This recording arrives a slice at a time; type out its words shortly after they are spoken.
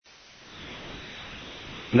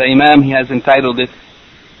The Imam, he has entitled it,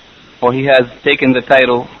 or he has taken the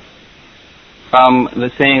title from the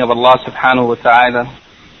saying of Allah subhanahu wa ta'ala,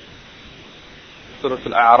 Surah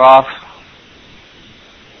Al-A'raf,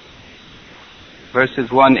 verses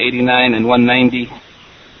 189 and 190.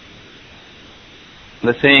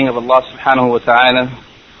 The saying of Allah subhanahu wa ta'ala,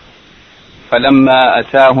 فَلَمَّا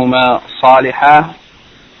أَتَاهُمَا صَالِحًا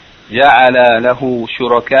جَعَلَ لَهُ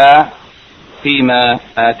شُرَكَاءَ فِيمَا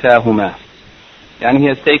آتَاهُمَا. And he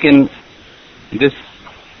has taken this,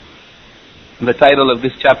 the title of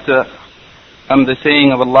this chapter, from the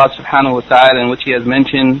saying of Allah subhanahu wa ta'ala, in which he has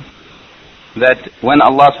mentioned that when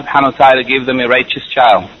Allah subhanahu wa ta'ala gave them a righteous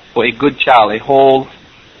child, or a good child, a whole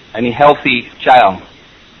and a healthy child,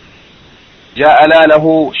 جَعَلَ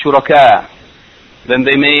لَهُ شُرَكَاءَ, then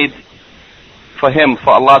they made for him,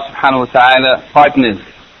 for Allah subhanahu wa ta'ala, partners,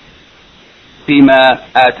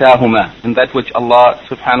 فِيمَا آتَاهُمَا, in that which Allah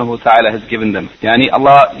subhanahu wa ta'ala has given them. Yani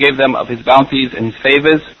Allah gave them of His bounties and His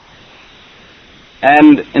favors,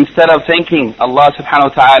 and instead of thanking Allah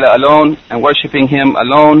subhanahu wa ta'ala alone, and worshipping Him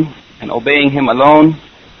alone, and obeying Him alone,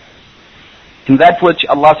 in that which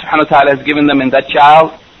Allah subhanahu wa ta'ala has given them in that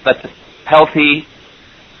child, that healthy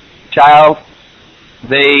child,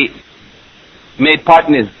 they made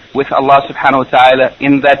partners with Allah subhanahu wa ta'ala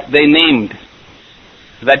in that they named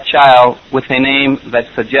that child with a name that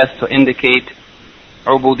suggests or indicate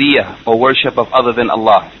ubudiyah, or worship of other than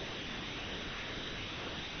Allah.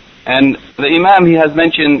 And the Imam, he has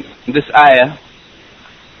mentioned this ayah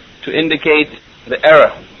to indicate the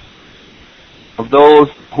error of those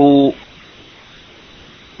who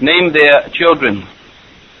name their children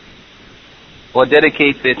or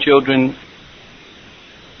dedicate their children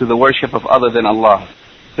to the worship of other than Allah,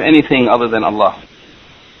 to anything other than Allah.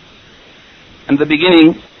 And the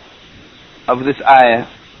beginning of this ayah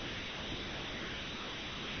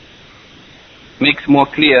makes more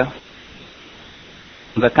clear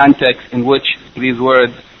the context in which these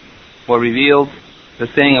words were revealed. The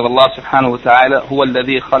saying of Allah subhanahu wa ta'ala, هُوَ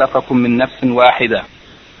الَّذِي خَلَقَكُم مِّن نَفْسٍ وَاحِدَةٍ,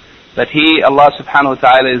 that He, Allah subhanahu wa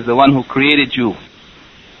ta'ala, is the one who created you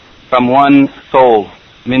from one soul,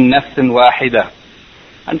 مِن نَفْسٍ وَاحِدَةٍ.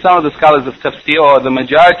 And some of the scholars of tafsir, or the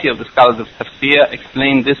majority of the scholars of tafsir,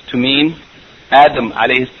 explain this to mean Adam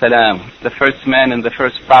alayhi salam, the first man and the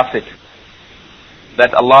first prophet,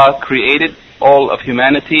 that Allah created all of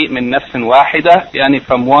humanity min nafsin wahida, yani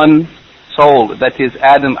from one soul, that is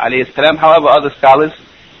Adam alayhi salam. However, other scholars,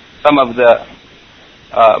 some of the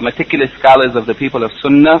meticulous scholars of the people of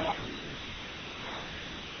Sunnah,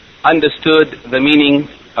 understood the meaning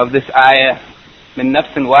of this ayah, min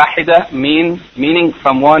nafsin wahida, meaning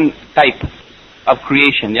from one type of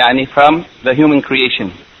creation, yani from the human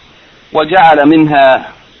creation. وَجَعَلَ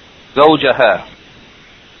مِنْهَا زَوْجَهَا,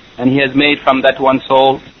 and He has made from that one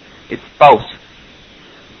soul its spouse,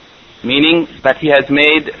 meaning that He has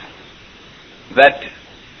made that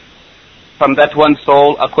from that one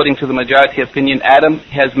soul, according to the majority opinion, Adam,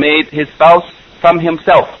 He has made his spouse from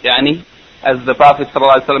himself, yani as the Prophet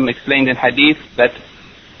ﷺ explained in hadith, that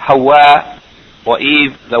Hawa, or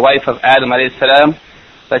Eve, the wife of Adam alayhi salam,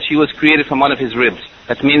 that she was created from one of his ribs.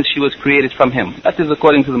 That means she was created from him. That is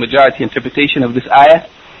according to the majority interpretation of this ayah.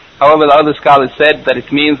 However, the other scholars said that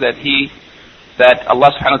it means that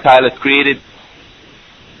Allah subhanahu wa ta'ala created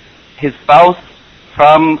his spouse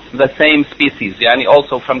from the same species, yani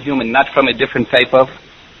also from human, not from a different type of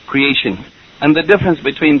creation. And the difference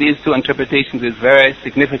between these two interpretations is very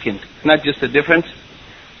significant. It's not just a difference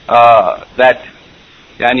that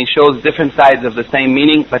yani shows different sides of the same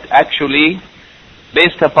meaning, but actually,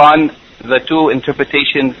 based upon the two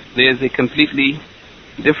interpretations, there is a completely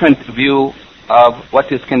different view of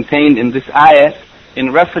what is contained in this ayah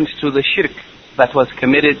in reference to the shirk that was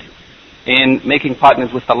committed in making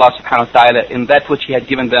partners with Allah subhanahu wa ta'ala in that which He had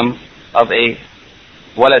given them of a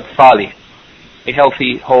walad salih, a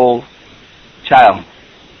healthy, whole child.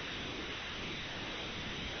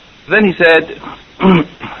 Then he said,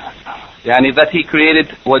 يعني that He created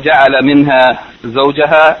وَجَعَلَ مِنْهَا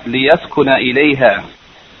زَوْجَهَا لِيَسْكُنَ إِلَيْهَا.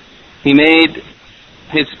 He made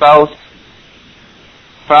his spouse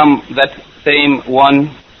from that same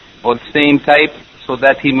one or same type, so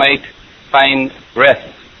that he might find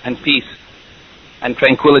rest and peace and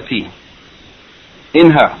tranquility in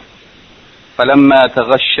her. فَلَمَّا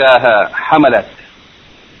تَغَشَّاهَا حَمَلَتْ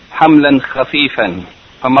حَمْلًا خَفِيفًا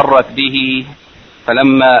فَمَرَّتْ بِهِ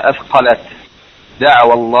فَلَمَّا أَثْقَلَتْ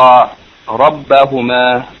دَعْوَى اللَّهَ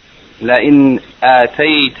رَبَّهُمَا لَئِنْ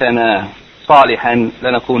آتَيْتَنَا صالحا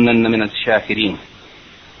لنكونن من الشاكرين.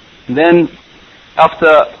 Then,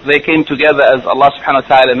 after they came together, as Allah subhanahu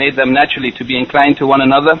wa ta'ala made them naturally to be inclined to one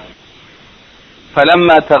another,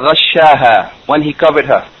 فَلَمَّا تَغَشَّاهَا, when he covered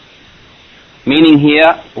her. Meaning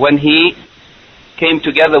here, when he came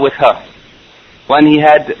together with her, when he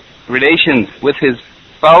had relations with his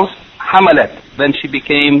spouse, حَمَلَتْ, then she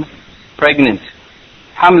became pregnant.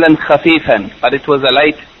 حَمْلًا خَفِيفًا, but it was a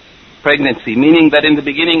light pregnancy, meaning that in the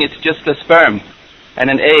beginning it's just a sperm and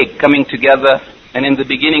an egg coming together, and in the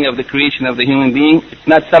beginning of the creation of the human being, it's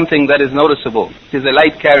not something that is noticeable. It is a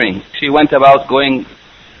light carrying. She went about going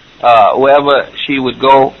wherever she would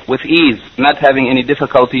go with ease, not having any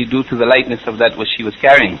difficulty due to the lightness of that which she was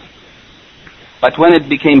carrying. But when it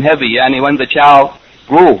became heavy, when the child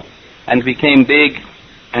grew and became big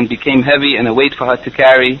and became heavy and a weight for her to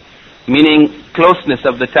carry, meaning closeness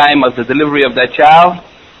of the time of the delivery of that child,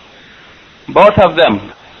 both of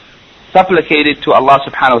them supplicated to Allah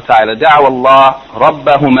subhanahu wa ta'ala. دعوا الله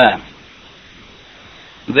ربهما.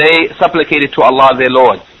 They supplicated to Allah their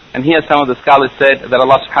Lord. And here some of the scholars said that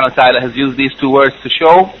Allah subhanahu wa ta'ala has used these two words to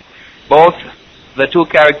show both the two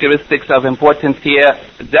characteristics of importance here.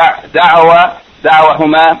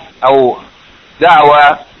 دعوهما أو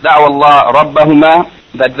دعوة الله ربهما,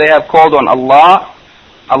 that they have called on Allah,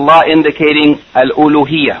 Allah indicating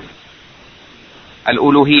al-uluhiyah,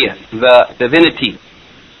 the divinity.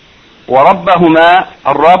 وَرَبَّهُمَا,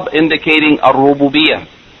 الرَّب indicating al-rububiyah,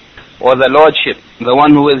 or the lordship, the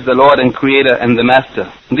one who is the Lord and Creator and the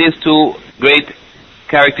Master. These two great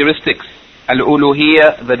characteristics,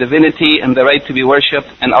 al-uluhiyah, the divinity and the right to be worshipped,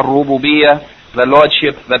 and al-rububiyah, the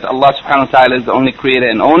lordship, that Allah subhanahu wa ta'ala is the only Creator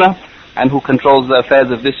and owner and who controls the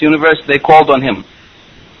affairs of this universe, they called on Him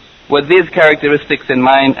with these characteristics in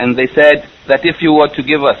mind, and they said that if you were to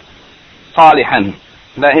give us صالحا,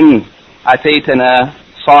 لئن أتيتنا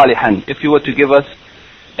صالحا, if you were to give us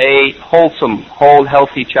a wholesome, whole,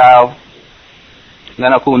 healthy child,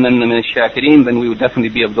 لنكونن من الشاكرين, then we would definitely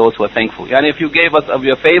be of those who are thankful. And if you gave us of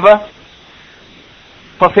your favor,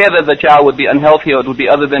 for fear that the child would be unhealthy or it would be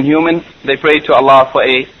other than human, they prayed to Allah for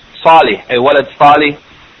a salih, a walad salih.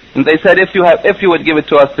 And they said, if you would give it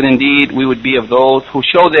to us, then indeed we would be of those who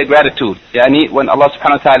show their gratitude. When Allah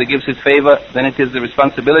subhanahu wa ta'ala gives His favor, then it is the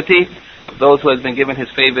responsibility of those who have been given His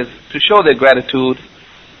favors to show their gratitude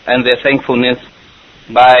and their thankfulness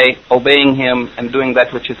by obeying Him and doing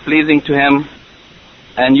that which is pleasing to Him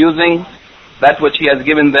and using that which He has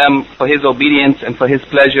given them for His obedience and for His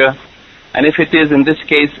pleasure. And if it is in this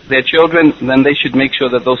case their children, then they should make sure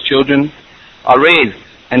that those children are raised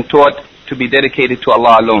and taught to be dedicated to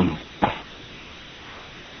Allah alone.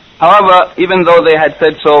 However, even though they had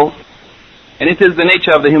said so, and it is the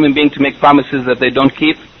nature of the human being to make promises that they don't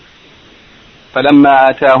keep,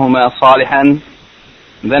 فَلَمَّا آتَاهُمَا صَالِحًا,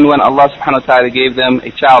 then when Allah subhanahu wa ta'ala gave them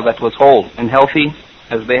a child that was whole and healthy,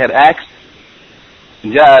 as they had asked,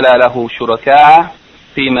 جَعَلَ لَهُ شُرَكَاءَ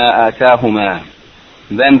فِيمَا آتَاهُمَا,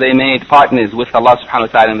 then they made partners with Allah subhanahu wa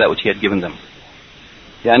ta'ala in that which He had given them.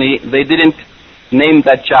 They didn't name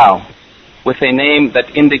that child with a name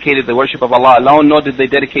that indicated the worship of Allah alone, nor did they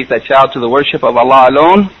dedicate that child to the worship of Allah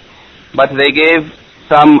alone, but they gave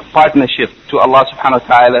some partnership to Allah subhanahu wa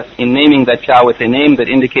ta'ala in naming that child with a name that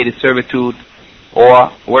indicated servitude or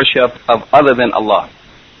worship of other than Allah.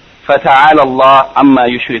 فَتَعَالَى اللَّهُ عَمَّا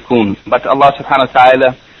يُشْرِكُونَ. But Allah subhanahu wa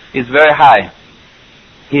ta'ala is very high.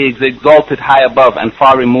 He is exalted high above and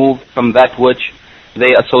far removed from that which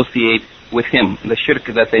they associate with Him, the shirk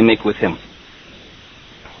that they make with Him.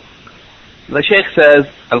 The Shaykh says,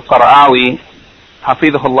 Al-Qara'awi,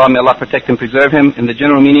 Hafidhahullah, may Allah protect and preserve him, in the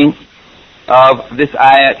general meaning of this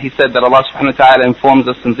ayat, he said that Allah subhanahu wa ta'ala informs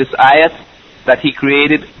us in this ayat that He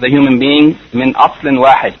created the human being min aslin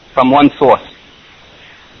wahid, from one source.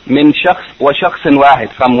 Min shakhs wa shakhsin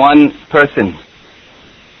wahid, from one person.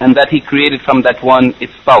 And that He created from that one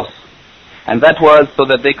its spouse. And that was so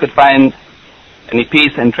that they could find any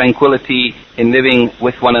peace and tranquility in living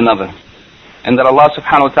with one another. And that Allah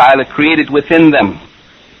subhanahu wa ta'ala created within them,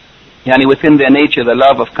 within their nature, the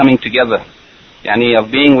love of coming together,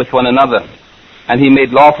 of being with one another. And He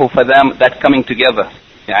made lawful for them that coming together,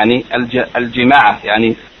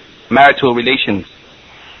 al-jima'ah, marital relations.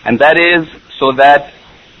 And that is so that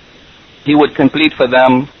He would complete for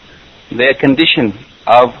them their condition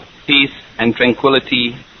of peace and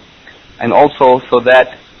tranquility, and also so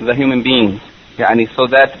that the human beings, so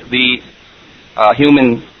that the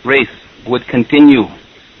human race would continue,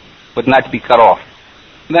 would not be cut off.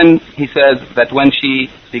 Then he says that when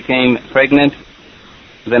she became pregnant,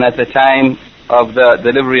 then at the time of the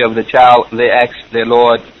delivery of the child, they asked their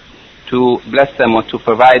Lord to bless them or to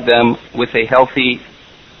provide them with a healthy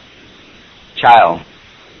child,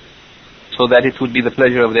 so that it would be the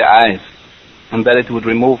pleasure of their eyes, and that it would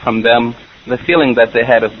remove from them the feeling that they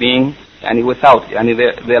had of being without,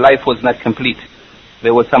 their life was not complete.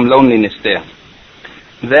 there was some loneliness there.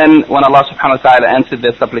 Then when Allah subhanahu wa ta'ala answered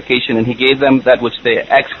their supplication and He gave them that which they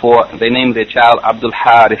asked for, they named their child Abdul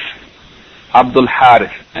Harith. Abdul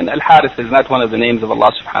Harith. And Al-Harith is not one of the names of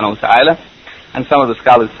Allah subhanahu wa ta'ala. And some of the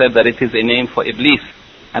scholars said that it is a name for Iblis.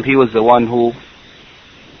 And he was the one who,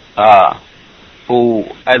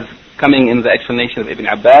 as coming in the explanation of Ibn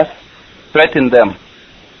Abbas, threatened them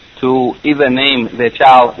to either name their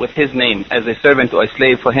child with his name as a servant or a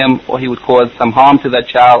slave for him, or he would cause some harm to that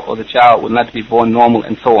child, or the child would not be born normal,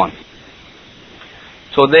 and so on.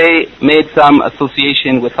 So they made some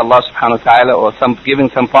association with Allah subhanahu wa ta'ala, or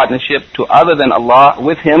giving some partnership to other than Allah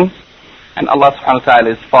with Him, and Allah subhanahu wa ta'ala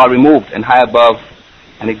is far removed and high above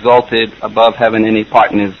and exalted above having any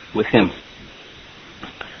partners with Him.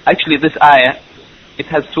 Actually, this ayah, it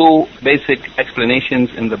has two basic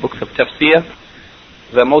explanations in the books of tafsir.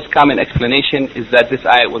 The most common explanation is that this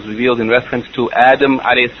ayah was revealed in reference to Adam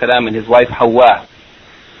alayhi salam and his wife Hawa.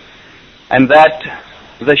 And that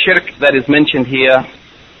the shirk that is mentioned here,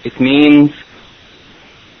 it means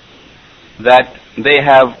that they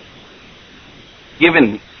have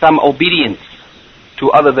given some obedience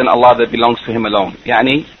to other than Allah that belongs to Him alone.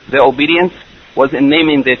 Yani, their obedience was in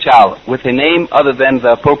naming their child with a name other than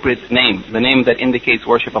the appropriate name, the name that indicates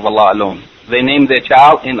worship of Allah alone. They named their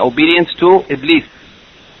child in obedience to Iblis,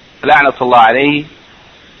 la'natullah alayhi,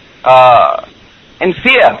 in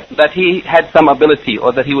fear that he had some ability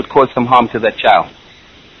or that he would cause some harm to that child.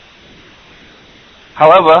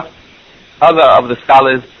 However, other of the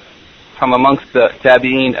scholars from amongst the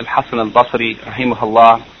Tabi'een, Al-Hasan al-Basri,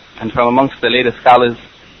 rahimahullah, and from amongst the later scholars,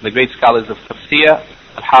 the great scholars of tafsir,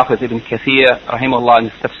 Al-Hafiz ibn Kathir, rahimahullah, in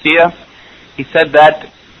his tafsir, he said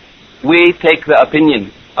that we take the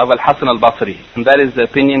opinion of Al-Hasan al-Basri, and that is the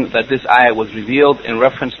opinion that this ayah was revealed in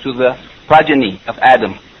reference to the progeny of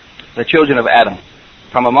Adam, the children of Adam.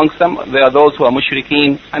 From amongst them, there are those who are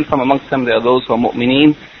mushrikeen, and from amongst them there are those who are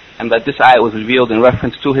mu'mineen, and that this ayah was revealed in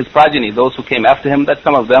reference to his progeny, those who came after him, that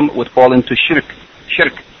some of them would fall into shirk,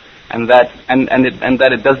 and that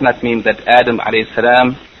it does not mean that Adam alayhi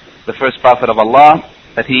salam, the first prophet of Allah,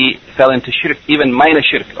 that he fell into shirk, even minor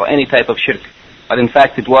shirk or any type of shirk, but in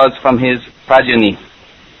fact it was from his progeny.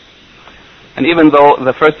 And even though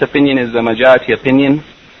the first opinion is the majority opinion,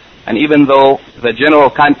 and even though the general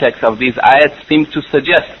context of these ayats seem to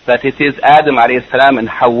suggest that it is Adam alayhi salam and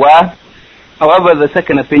Hawa, however, the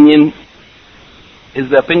second opinion is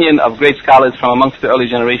the opinion of great scholars from amongst the early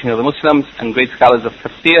generation of the Muslims and great scholars of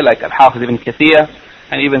tafsir like Al-Hafiz ibn Kathir,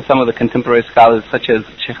 and even some of the contemporary scholars such as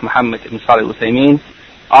Sheikh Muhammad ibn Salih al-Uthaymeen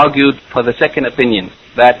argued for the second opinion,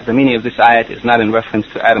 that the meaning of this ayat is not in reference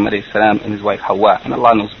to Adam alayhi salam and his wife Hawa, and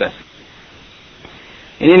Allah knows best.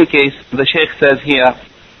 In any case, the Shaykh says here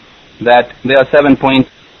that there are 7 points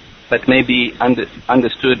that may be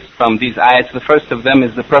understood from these ayats. The first of them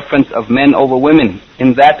is the preference of men over women,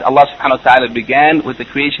 in that Allah subhanahu wa ta'ala began with the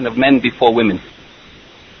creation of men before women.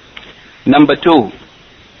 Number 2,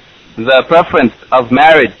 the preference of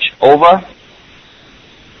marriage over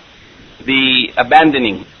the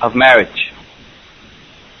abandoning of marriage.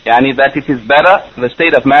 Yani that it is better, the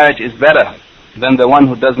state of marriage is better than the one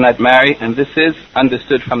who does not marry, and this is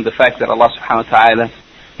understood from the fact that Allah subhanahu wa ta'ala,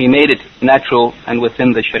 He made it natural and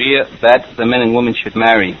within the Sharia that the men and women should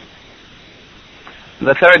marry.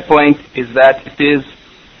 The third point is that it is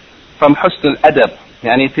from husn al-adab,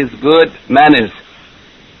 and it is good manners,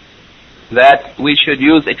 that we should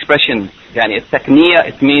use expressions. Yani at-takniya,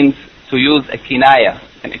 it means to use a kinaya,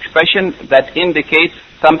 an expression that indicates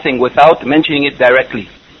something without mentioning it directly.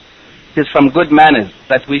 It is from good manners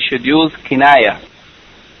that we should use kinaya,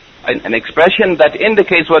 an expression that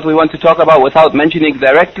indicates what we want to talk about without mentioning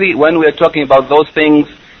directly when we are talking about those things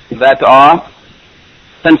that are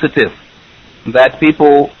sensitive, that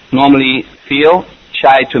people normally feel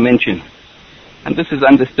shy to mention. And this is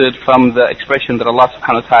understood from the expression that Allah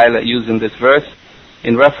subhanahu wa ta'ala used in this verse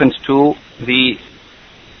in reference to the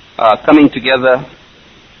coming together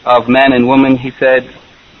of man and woman. He said,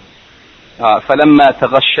 فَلَمَّا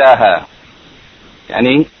تَغَشَّاهَا,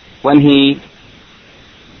 yani when he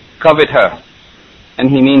covered her,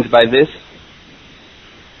 and he means by this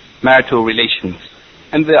marital relations.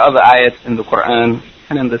 And there are other ayats in the Quran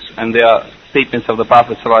and there are statements of the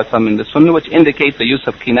Prophet ﷺ in the Sunnah which indicate the use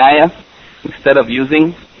of kinaya instead of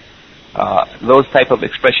using those type of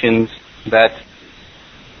expressions that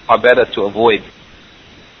are better to avoid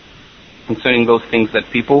concerning those things that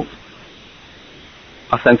people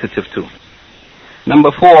are sensitive to.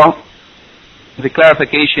 Number 4, the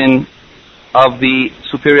clarification of the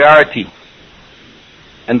superiority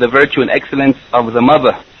and the virtue and excellence of the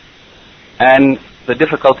mother and the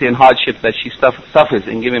difficulty and hardship that she suffers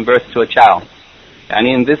in giving birth to a child. And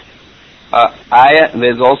in this ayah,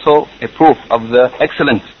 there's also a proof of the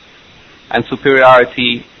excellence and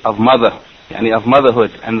superiority of mother, of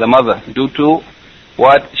motherhood and the mother, due to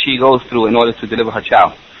what she goes through in order to deliver her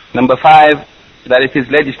child. Number 5, that it is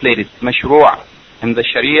legislated, mashru' in the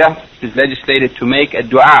Sharia, it is legislated to make a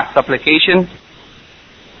dua, supplication,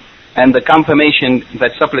 and the confirmation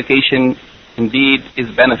that supplication indeed is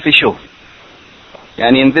beneficial.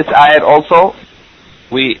 And in this ayat also,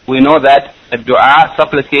 we know that a dua,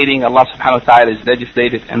 supplicating Allah subhanahu wa ta'ala, is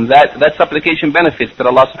legislated, and that supplication benefits, that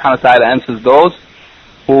Allah subhanahu wa ta'ala answers those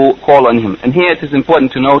who call on Him. And here it is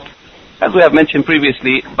important to note, as we have mentioned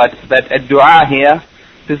previously, but that a dua here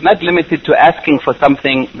is not limited to asking for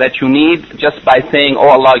something that you need just by saying, oh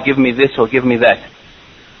Allah, give me this or give me that.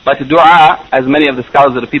 But dua, as many of the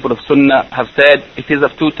scholars of the people of Sunnah have said, it is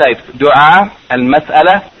of 2 types. Dua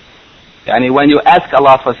al-mas'ala, when you ask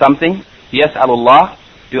Allah for something, yas'alullah,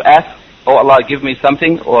 you ask, oh Allah, give me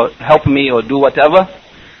something, or help me, or do whatever.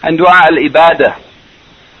 And dua al-ibadah,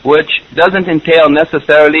 which doesn't entail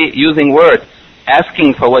necessarily using words,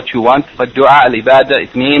 asking for what you want, but dua al-ibadah,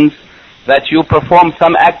 it means that you perform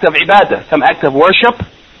some act of ibadah, some act of worship,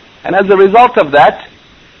 and as a result of that,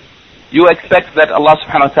 you expect that Allah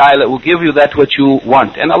subhanahu wa ta'ala will give you that what you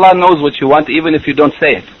want. And Allah knows what you want even if you don't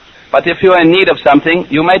say it. But if you are in need of something,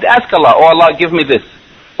 you might ask Allah, oh Allah, give me this.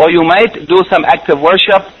 Or you might do some act of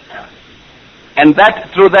worship, and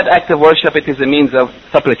that through that act of worship it is a means of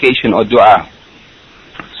supplication or dua.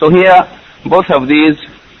 So here, both of these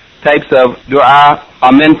types of dua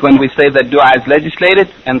are meant when we say that dua is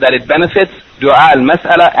legislated and that it benefits. Dua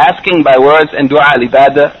al-mas'ala, asking by words, and dua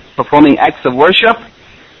al-ibadah, performing acts of worship,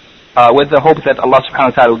 with the hope that Allah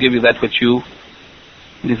subhanahu wa ta'ala will give you that which you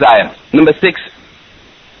desire. Number 6,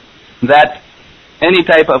 that any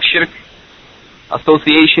type of shirk,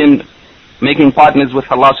 association, making partners with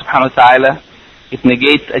Allah subhanahu wa ta'ala, it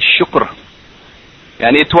negates a shukr.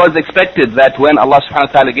 And it was expected that when Allah subhanahu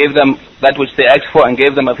wa ta'ala gave them that which they asked for and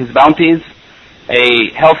gave them of His bounties, a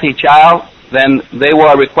healthy child, then they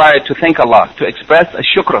were required to thank Allah, to express a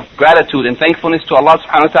shukr, gratitude and thankfulness to Allah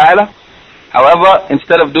subhanahu wa ta'ala. However,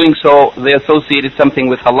 instead of doing so, they associated something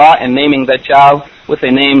with Allah and naming that child with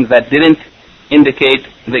a name that didn't indicate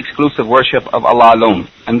the exclusive worship of Allah alone.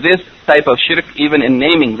 And this type of shirk, even in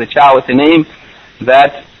naming the child with a name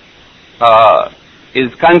that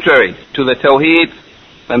is contrary to the Tawheed,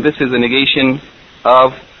 then this is a negation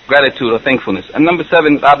of gratitude or thankfulness. And number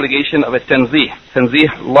 7, the obligation of a tanzih. Tanzih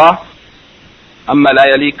Allah, amma la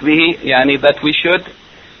yalik bihi, that we should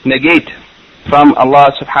negate from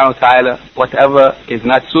Allah subhanahu wa ta'ala whatever is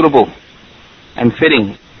not suitable and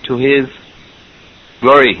fitting to His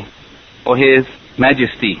glory or His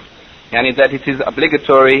majesty. That it is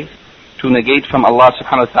obligatory to negate from Allah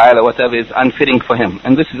subhanahu wa ta'ala whatever is unfitting for Him.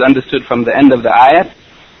 And this is understood from the end of the ayat,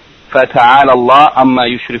 فَتَعَالَى اللَّهُ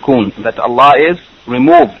أَمَّا يُشْرِكُونَ, that Allah is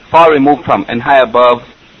removed, far removed from and high above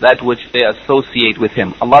that which they associate with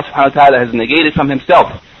Him. Allah subhanahu wa ta'ala has negated from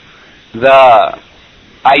Himself the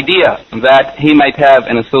idea that He might have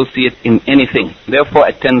an associate in anything. Therefore,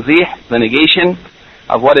 at tanzih, the negation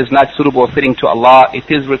of what is not suitable or fitting to Allah, it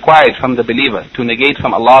is required from the believer to negate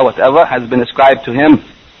from Allah whatever has been ascribed to Him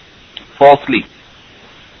falsely.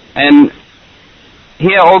 And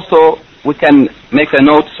here also we can make a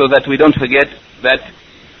note so that we don't forget that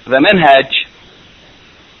the manhaj,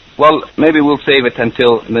 well, maybe we'll save it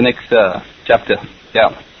until the next chapter,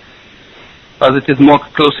 because it is more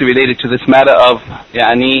closely related to this matter of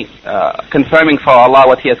confirming for Allah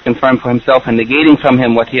what He has confirmed for Himself and negating from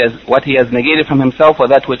Him what He has negated from Himself, or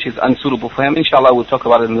that which is unsuitable for Him. Inshallah, we'll talk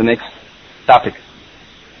about it in the next topic.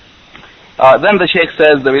 Then the Shaykh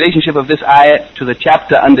says the relationship of this ayat to the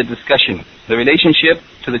chapter under discussion. The relationship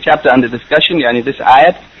to the chapter under discussion, this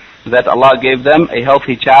ayat, that Allah gave them a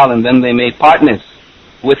healthy child and then they made partners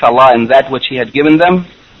with Allah in that which He had given them.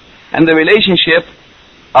 And the relationship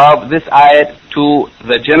of this ayat to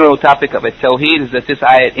the general topic of Tawheed is that this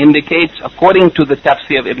ayat indicates, according to the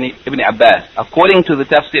tafsir of Ibn Abbas, according to the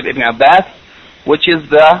tafsir of Ibn Abbas, which is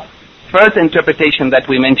the first interpretation that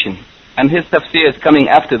we mentioned. And his tafsir is coming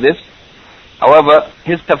after this. However,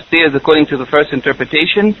 his tafsir is according to the first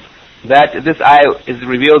interpretation, that this ayah is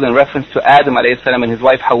revealed in reference to Adam alayhi salam and his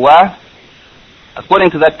wife Hawa.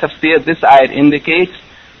 According to that tafsir, this ayah indicates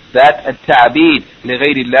that at-ta'bid li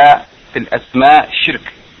ghayrillah fil asma shirk,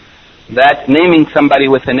 that naming somebody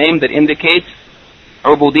with a name that indicates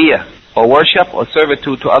ubudiyah or worship or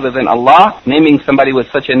servitude to other than Allah, naming somebody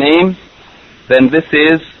with such a name, then this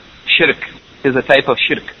is shirk, is a type of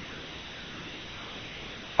shirk.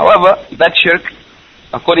 However, that shirk,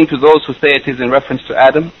 according to those who say it is in reference to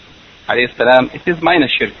Adam alayhi salam, it is minor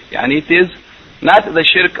shirk. It is not the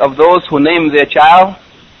shirk of those who name their child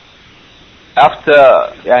after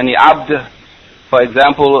Abd, for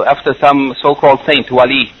example, after some so-called saint,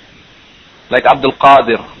 wali, like Abdul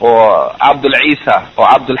Qadir or Abdul Isa or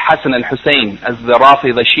Abdul Hassan al-Hussein, as the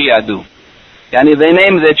Rafid, the Shia do. They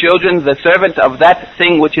name their children the servant of that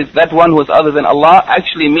thing which is that one who is other than Allah,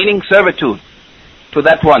 actually meaning servitude to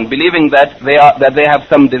that one, believing that they have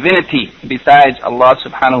some divinity besides Allah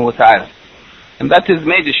subhanahu wa ta'ala. And that is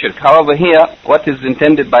major shirk. However, here, what is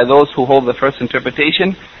intended by those who hold the first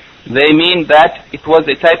interpretation, they mean that it was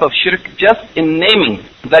a type of shirk just in naming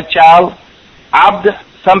that child Abd,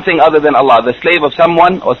 something other than Allah, the slave of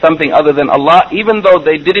someone or something other than Allah, even though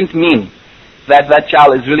they didn't mean that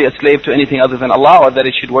child is really a slave to anything other than Allah or that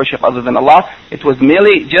it should worship other than Allah. It was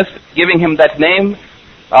merely just giving him that name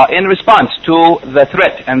in response to the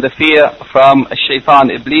threat and the fear from Shaitan,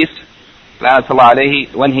 Iblis, la'natullah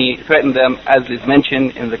alayhi, when he threatened them, as is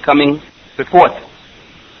mentioned in the coming report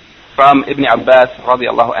from Ibn Abbas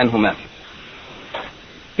radiallahu anhuma.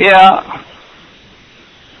 Here,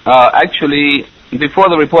 actually, before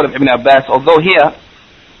the report of Ibn Abbas, although here,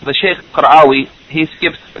 the Shaykh Qar'awi, he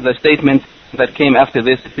skips the statement that came after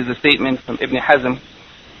this. It is a statement from Ibn Hazm,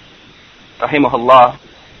 rahimahullah,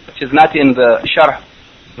 which is not in the Sharh,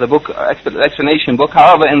 the book, explanation book.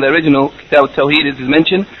 However, in the original Kitab Tawheed, it is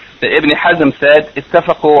mentioned that Ibn Hazm said,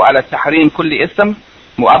 اتفقوا على تحريم كل اسم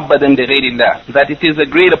مؤبدا لغير الله. That it is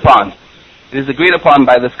agreed upon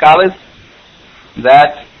by the scholars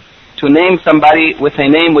that to name somebody with a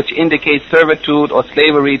name which indicates servitude or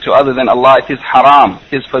slavery to other than Allah, it is haram,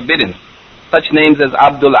 it is forbidden. Such names as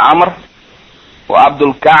Abdul Amr or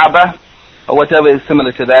Abdul Kaaba or whatever is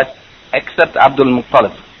similar to that, except Abdul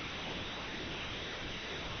Muttalib.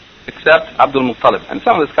 Except Abdul Muttalib. And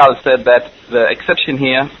some of the scholars said that the exception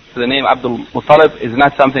here to the name Abdul Muttalib is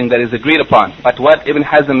not something that is agreed upon. But what Ibn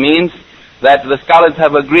Hazm means, that the scholars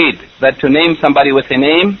have agreed that to name somebody with a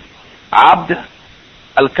name, Abd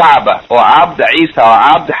al-Kaaba or Abd Isa or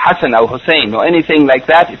Abd Hassan or Hussein or anything like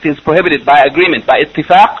that, it is prohibited by agreement, by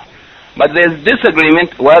ittifaq. But there is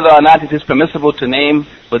disagreement whether or not it is permissible to name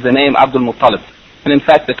with the name Abdul Muttalib. And in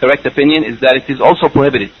fact, the correct opinion is that it is also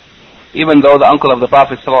prohibited. Even though the uncle of the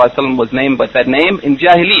Prophet ﷺ was named by that name in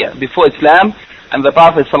Jahiliyyah, before Islam, and the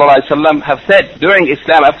Prophet ﷺ have said during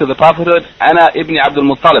Islam after the prophethood, Ana ibn Abdul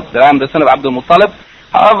Muttalib, that I am the son of Abdul Muttalib.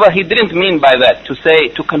 However, he didn't mean by that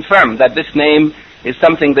to confirm that this name is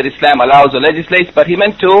something that Islam allows or legislates, but he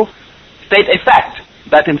meant to state a fact,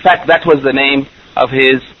 that in fact that was the name of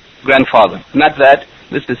his grandfather, not that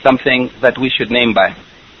this is something that we should name by.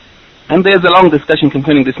 And there's a long discussion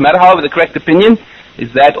concerning this matter. However, the correct opinion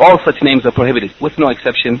is that all such names are prohibited, with no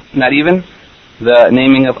exception, not even the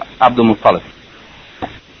naming of Abdul Muttalib.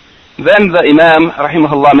 Then the Imam,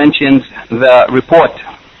 rahimahullah, mentions the report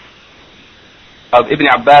of Ibn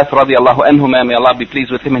Abbas radiallahu anhuma, may Allah be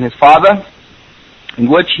pleased with him and his father, in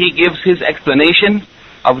which he gives his explanation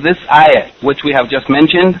of this ayah, which we have just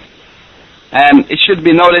mentioned. And it should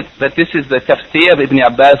be noted that this is the tafsir of Ibn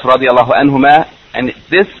Abbas radiallahu anhuma, and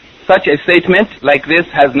such a statement like this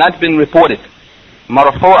has not been reported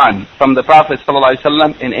marfu'an from the Prophet sallallahu alaihi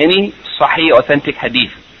wasallam in any sahih authentic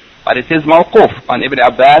hadith, but it is mawquf on Ibn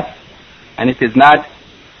Abbas, and it is not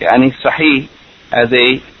any sahih as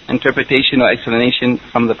a interpretation or explanation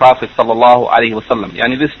from the Prophet sallallahu alaihi wasallam.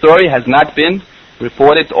 This story has not been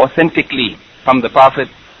reported authentically from the Prophet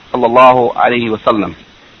sallallahu alaihi wasallam.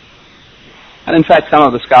 And in fact, some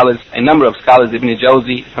of the scholars, a number of scholars, Ibn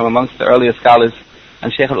Jawzi from amongst the earlier scholars,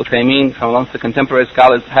 and Shaykh al-Uthaymeen from amongst the contemporary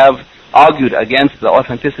scholars, have argued against the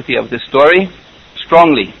authenticity of this story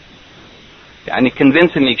strongly, and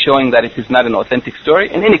convincingly showing that it is not an authentic story.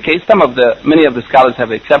 In any case, many of the scholars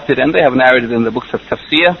have accepted, and they have narrated in the books of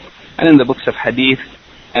tafsir and in the books of hadith.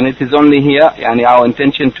 And it is only here, our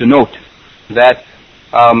intention to note that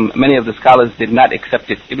many of the scholars did not accept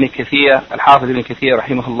it. Ibn Kathir, Al-Hafiz Ibn Kathir,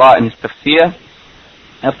 rahimahullah, in his tafsir,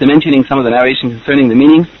 after mentioning some of the narrations concerning the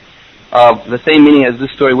meaning of the same meaning as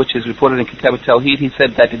this story which is reported in Kitab al-Tawheed, he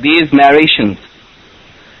said that these narrations,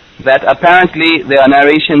 that apparently they are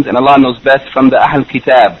narrations, and Allah knows best, from the Ahl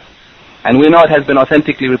Kitab. And we know it has been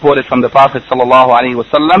authentically reported from the Prophet sallallahu alaihi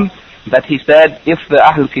wasallam that he said, if the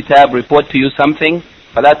Ahl Kitab report to you something,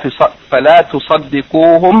 فَلَا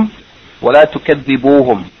تُصَدِّقُوهُمْ وَلَا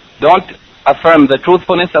تُكَذِّبُوهُمْ. Don't affirm the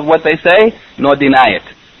truthfulness of what they say, nor deny it.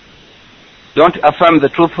 Don't affirm the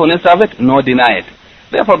truthfulness of it, nor deny it.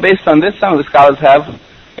 Therefore, based on this, some of the scholars have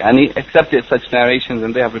accepted such narrations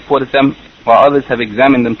and they have reported them, while others have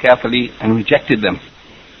examined them carefully and rejected them.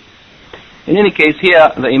 In any case,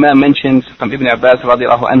 here the Imam mentions from Ibn Abbas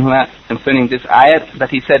radiallahu anhu concerning this ayat that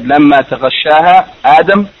he said, لَمَّا تَغَشَّاهَا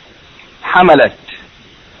آدَمْ حملت.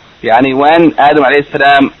 Yani when Adam alayhi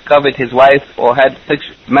salam covered his wife or had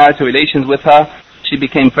marital relations with her, she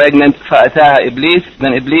became pregnant. فأتاها إبليس.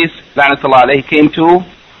 Then Iblis لعنة الله عليه came to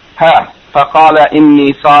her. فقال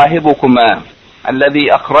إني صاحبكما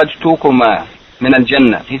الذي أخرجتكما من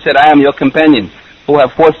الجنة. He said, I am your companion who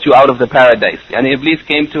have forced you out of the paradise. And Iblis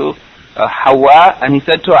came to Hawa and he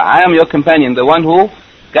said to her, I am your companion, the one who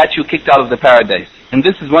got you kicked out of the paradise. And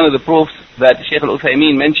this is one of the proofs that Shaykh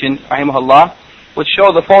al-Uthaymeen mentioned, rahimahullah, which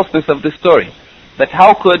show the falseness of this story. That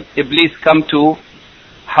how could Iblis come to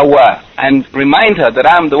Hawa and remind her that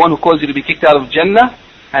I am the one who caused you to be kicked out of Jannah,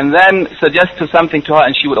 and then suggest to something to her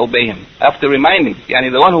and she would obey him. After reminding, yani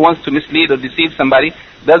the one who wants to mislead or deceive somebody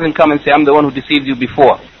doesn't come and say, I'm the one who deceived you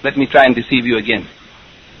before, let me try and deceive you again.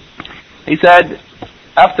 He said,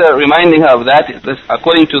 after reminding her of that,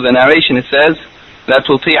 according to the narration it says, لا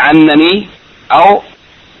تطيعنني أو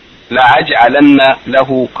لأجعلن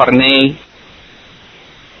له قرني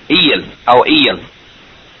إيل أو إيل.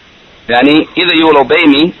 Yani either you will obey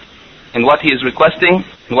me in what he is requesting,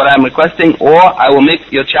 in what I am requesting, or I will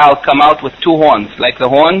make your child come out with two horns, like the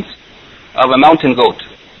horns of a mountain goat.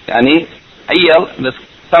 Yani Iyal,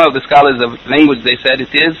 some of the scholars of language, they said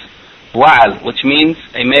it is Wa'al, which means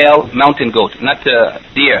a male mountain goat, not a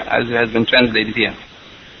deer, as it has been translated here.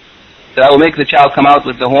 So I will make the child come out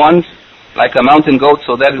with the horns like a mountain goat,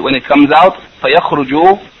 so that when it comes out,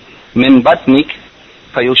 فَيَخْرُجُ مِنْ بَطْنِكَ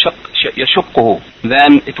فَيُشَقُّهُ,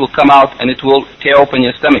 then it will come out and it will tear open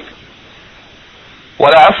your stomach.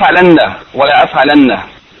 وَلَا أَفْعَلَنَّ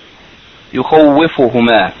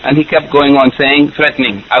يُخَوِّفُهُمَا, and he kept going on saying,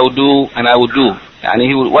 threatening, I will do and I will do.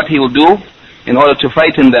 And what he will do in order to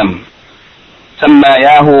frighten them.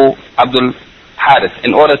 سَمَّيَاهُ Abdul Harith,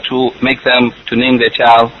 in order to make them to name their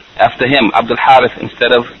child after him, Abdul Harith,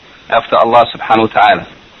 instead of after Allah subhanahu wa ta'ala.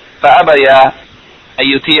 فَأَبَيَا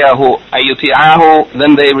أَيُّطِيعَاهُ,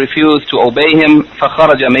 then they refused to obey him.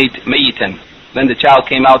 فَخَرَجَ مَيِّتًا, then the child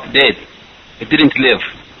came out dead, it didn't live.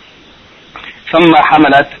 ثم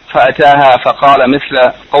حملت فأتاها فقال مثل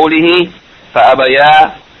قوله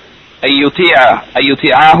فأبيا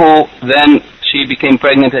أيطيعاه, then she became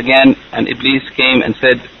pregnant again, and Iblis came and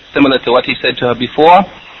said similar to what he said to her before,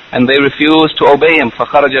 and they refused to obey him.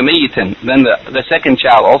 فخرج ميتا, then the second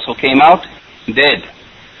child also came out dead.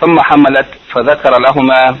 ثم حملت فذكر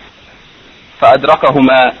لهما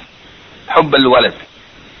فأدركهما حب الولد,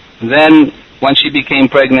 then when she became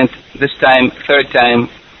pregnant, this time, third time,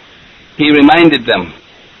 he reminded them,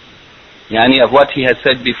 yani of what he had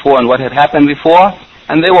said before and what had happened before,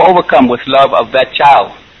 and they were overcome with love of that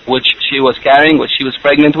child which she was carrying, which she was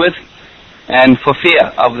pregnant with, and for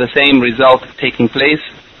fear of the same result taking place,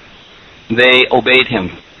 they obeyed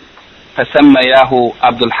him. فَسَمَّيَاهُ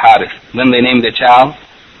عَبْدُ الْحَارِث, then they named the child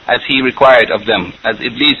as he required of them, as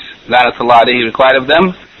Iblis لعنة الله عليه required of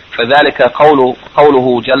them. فذلك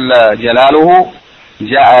قوله جل جلاله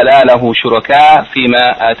جعل له شركاء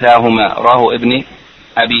فيما آتاهما رواه ابن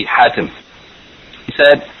أبي حاتم. He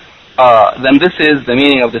said, then this is the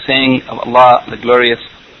meaning of the saying of Allah the Glorious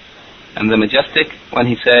and the Majestic, when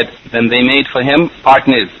he said, then they made for him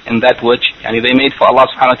partners in that which, and they made for Allah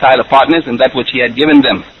subhanahu wa ta'ala partners in that which he had given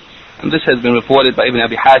them. And this has been reported by Ibn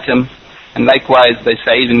Abi Hatim, and likewise by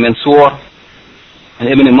Sa'id bin Mansur and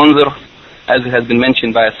Ibn Munzir, as it has been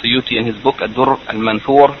mentioned by As-Suyuti in his book Ad-Durr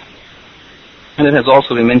al-Manthur, and it has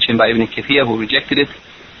also been mentioned by Ibn Kathir, who rejected it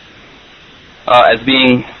as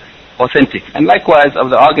being authentic. And likewise of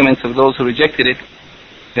the arguments of those who rejected it,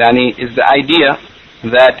 yani, is the idea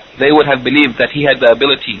that they would have believed that he had the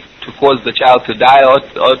ability to cause the child to die, or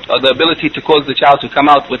the ability to cause the child to come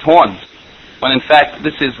out with horns, when in fact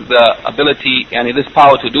this is the ability, and this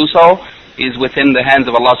power to do so is within the hands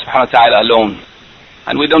of Allah subhanahu wa ta'ala alone.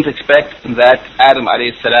 And we don't expect that Adam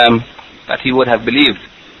alayhi salam, that he would have believed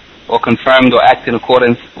or confirmed or acted in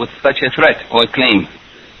accordance with such a threat or a claim.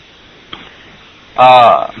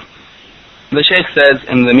 The Shaykh says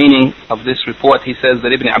in the meaning of this report, he says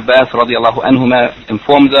that Ibn Abbas radiallahu anhuma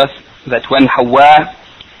informs us that when Hawa,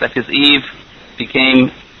 that is Eve,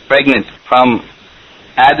 became pregnant from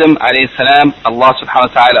Adam alayhi salam, Allah subhanahu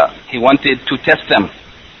wa ta'ala, he wanted to test them.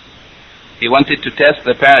 He wanted to test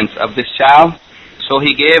the parents of this child, so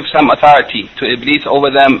he gave some authority to Iblis over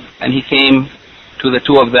them, and he came to the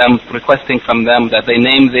two of them requesting from them that they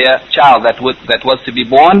name their child that was to be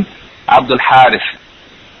born Abdul Harith,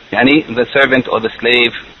 yani the servant or the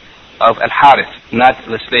slave of Al-Harith, not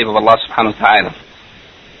the slave of Allah subhanahu wa ta'ala.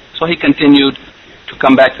 So he continued to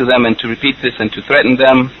come back to them and to repeat this and to threaten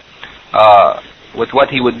them with what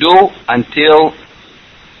he would do until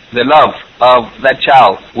the love of that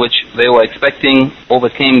child which they were expecting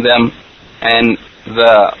overcame them, and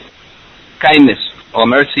the kindness or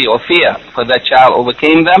mercy or fear for that child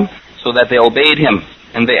overcame them, so that they obeyed him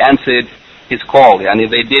and they answered his call. Yani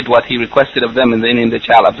they did what he requested of them, and they named the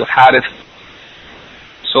child Abdul Harith.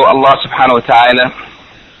 So Allah subhanahu wa ta'ala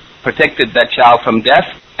protected that child from death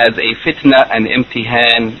as a fitna and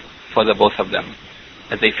imtihan for the both of them.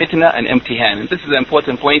 As a fitna and imtihan. And this is an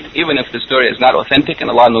important point, even if the story is not authentic and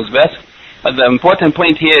Allah knows best. But the important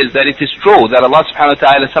point here is that it is true that Allah subhanahu wa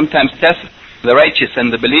ta'ala sometimes tests the righteous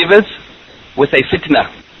and the believers with a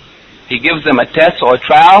fitna. He gives them a test or a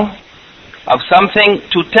trial of something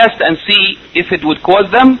to test and see if it would cause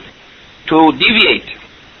them to deviate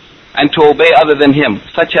and to obey other than him.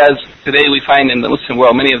 Such as today we find in the Muslim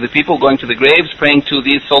world many of the people going to the graves, praying to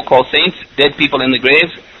these so-called saints, dead people in the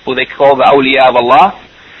graves, who they call the awliya of Allah.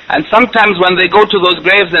 And sometimes when they go to those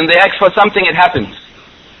graves and they ask for something, it happens.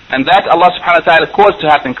 And that Allah subhanahu wa ta'ala caused to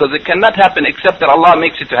happen, because it cannot happen except that Allah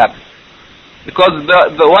makes it to happen. Because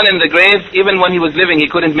the one in the grave, even when he was living, he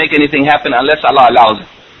couldn't make anything happen unless Allah allows it.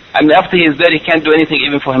 And after he is dead, he can't do anything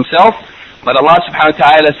even for himself. But Allah subhanahu wa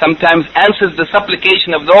ta'ala sometimes answers the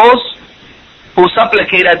supplication of those who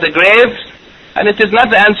supplicate at the graves. And it is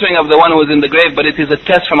not the answering of the one who is in the grave, but it is a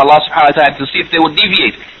test from Allah subhanahu wa ta'ala to see if they would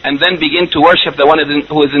deviate and then begin to worship the one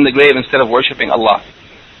who is in the grave instead of worshipping Allah.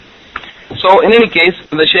 So in any case,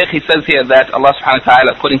 the Shaykh, he says here that Allah subhanahu wa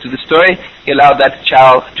ta'ala, according to the story, he allowed that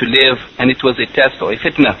child to live, and it was a test or a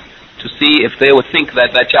fitna to see if they would think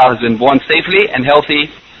that that child has been born safely and healthy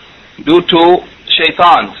due to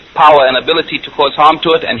shaitan's power and ability to cause harm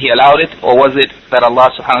to it, and he allowed it, or was it that Allah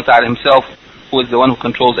subhanahu wa ta'ala himself, who is the one who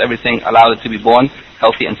controls everything, allowed it to be born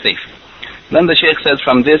healthy and safe. Then the Shaykh says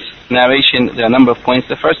from this narration there are a number of points.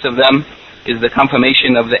 The first of them is the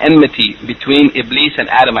confirmation of the enmity between Iblis and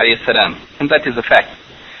Adam alayhi salam, and that is a fact.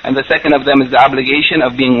 And the second of them is the obligation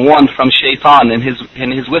of being warned from shaitan in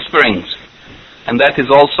his whisperings, and that is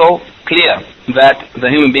also clear that the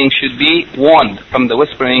human being should be warned from the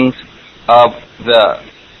whisperings of the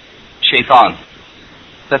shaitan.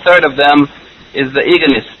 The third of them is the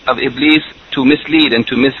eagerness of Iblis to mislead and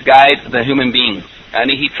to misguide the human beings. And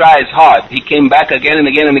he tries hard. He came back again and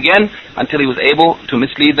again and again until he was able to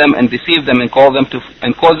mislead them and deceive them and cause them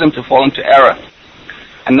to fall into error.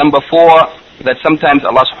 And number four, that sometimes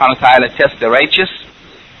Allah subhanahu wa ta'ala tests the righteous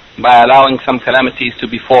by allowing some calamities to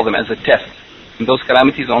befall them as a test. And those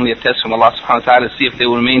calamities are only a test from Allah subhanahu wa ta'ala to see if they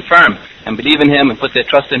will remain firm and believe in him and put their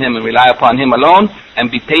trust in him and rely upon him alone and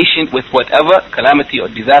be patient with whatever calamity or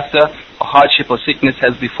disaster or hardship or sickness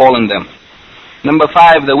has befallen them. Number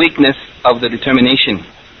five, the weakness of the determination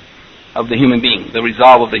of the human being, the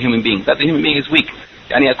resolve of the human being, that the human being is weak.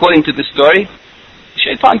 Yani according to this story,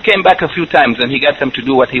 Shaitan came back a few times and he got them to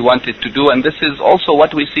do what he wanted to do, and this is also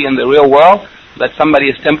what we see in the real world, that somebody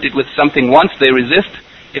is tempted with something once, they resist.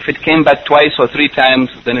 If it came back twice or three times,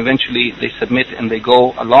 then eventually they submit and they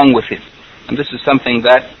go along with it. And this is something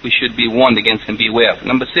that we should be warned against and be aware of.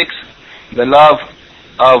 Number six, the love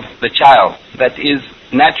of the child that is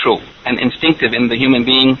natural and instinctive in the human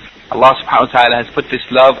being. Allah subhanahu wa ta'ala has put this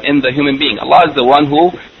love in the human being. Allah is the one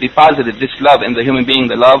who deposited this love in the human being,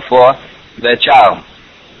 the love for the child.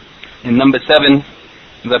 And number seven,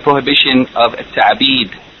 the prohibition of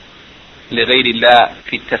التعبيد لغير الله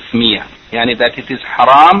في التسمية. Yani that it is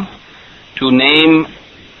haram to name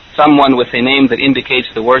someone with a name that indicates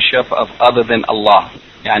the worship of other than Allah.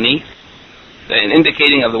 Yani the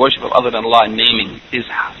indicating of the worship of other than Allah in naming is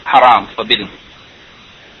haram, forbidden.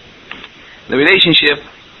 The relationship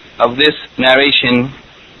of this narration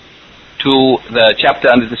to the chapter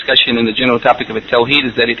under discussion in the general topic of Tawheed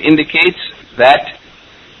is that it indicates that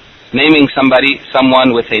naming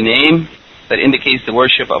someone with a name that indicates the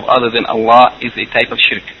worship of other than Allah is a type of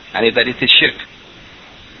shirk, and that it is shirk.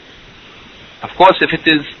 Of course, if it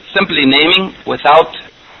is simply naming without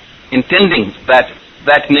intending that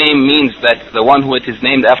that name means that the one who it is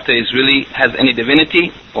named after is really has any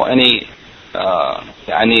divinity or any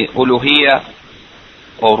uluhiyya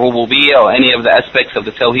or rububiyyah or any of the aspects of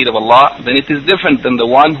the Tawheed of Allah, then it is different than the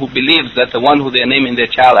one who believes that the one who they are naming their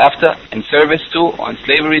child after in service to or in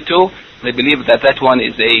slavery to, they believe that that one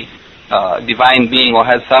is a divine being or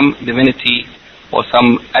has some divinity or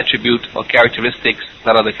some attribute or characteristics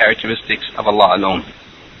that are the characteristics of Allah alone.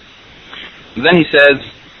 Then he says,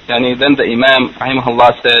 then the Imam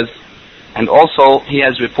rahimahullah says, and also he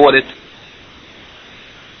has reported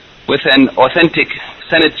with an authentic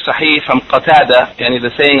sanad sahih from Qatada,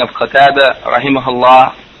 the saying of Qatada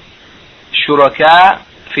rahimahullah, shuraka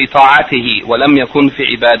fi ta'atihi wa lam yakun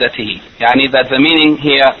fi ibadatihi. That the meaning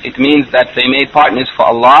here, it means that they made partners for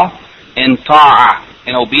Allah in ta'ah,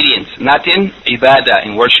 in obedience, not in ibadah,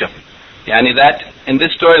 in worship. That in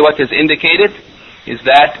this story what is indicated is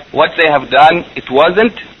that what they have done, it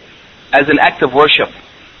wasn't as an act of worship,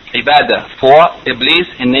 ibadah, for Iblis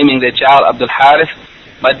in naming their child Abdul Harith,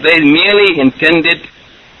 but they merely intended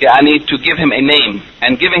to give him a name,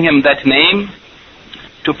 and giving him that name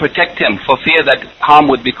to protect him for fear that harm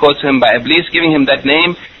would be caused to him by Iblis. Giving him that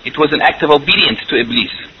name, it was an act of obedience to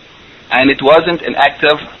Iblis, and it wasn't an act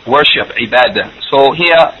of worship, ibadah. So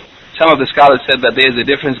here, some of the scholars said that there is a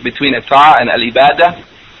difference between a ta'ah and al-ibadah,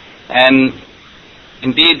 and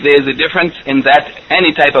indeed there is a difference in that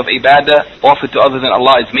any type of ibadah offered to other than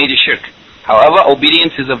Allah is major shirk. However,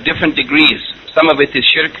 obedience is of different degrees. Some of it is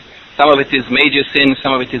shirk, some of it is major sin,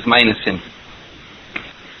 some of it is minor sin.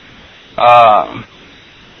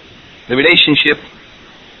 The relationship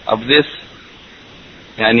of this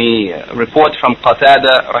report from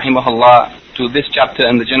Qatada rahimahullah to this chapter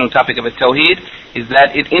and the general topic of Tawheed is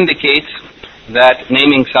that it indicates that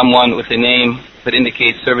naming someone with a name that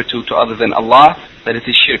indicates servitude to other than Allah, that it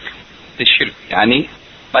is shirk. It is shirk,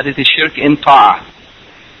 but it is shirk in ta'ah.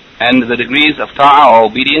 And the degrees of ta'ah or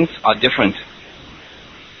obedience are different.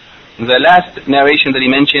 The last narration that he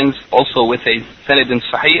mentions, also with a sanad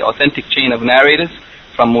sahih, authentic chain of narrators,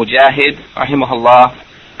 from Mujahid rahimahullah,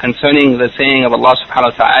 concerning the saying of Allah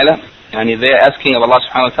subhanahu wa ta'ala, they're asking of Allah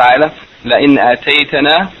subhanahu wa ta'ala, لَإِنْ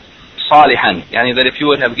أَتَيْتَنَا صَالِحًا, that if you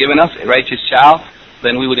would have given us a righteous child,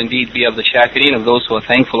 then we would indeed be of the shakirin, of those who are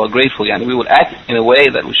thankful or grateful. We would act in a way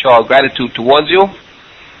that would show our gratitude towards you.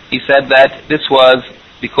 He said that this was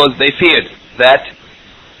because they feared that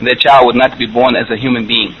their child would not be born as a human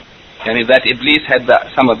being. That Iblis had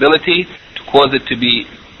some ability to cause it to be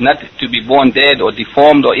not to be born dead or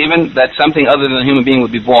deformed, or even that something other than a human being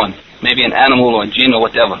would be born, maybe an animal or a jinn or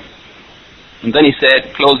whatever. And then he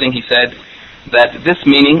said, closing, he said that this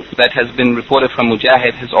meaning that has been reported from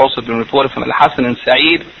Mujahid has also been reported from Al-Hasan and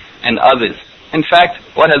Sa'id and others. In fact,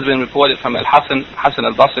 what has been reported from Hasan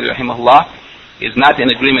al-Basri rahimahullah is not in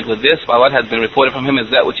agreement with this, but what has been reported from him is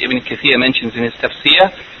that which Ibn Kathir mentions in his tafsir,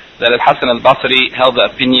 that Al-Hasan al-Basri held the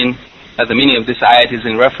opinion that the meaning of this ayat is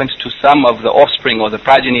in reference to some of the offspring or the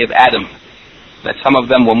progeny of Adam, that some of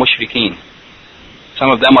them were mushrikeen.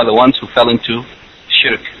 Some of them are the ones who fell into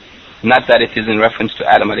shirk, not that it is in reference to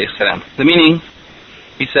Adam alayhi salam. The meaning,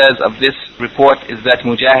 he says, of this report is that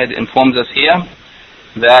Mujahid informs us here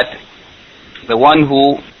that the one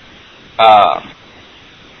who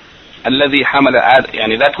الذي حمل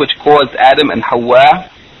that which caused Adam and Hawa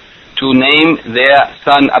to name their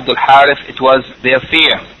son Abdul Harith, it was their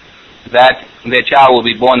fear that their child will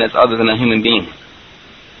be born as other than a human being.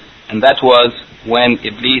 And that was when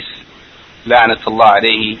Iblis, la'natullah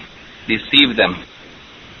alayhi, deceived them.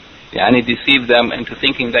 Deceived them into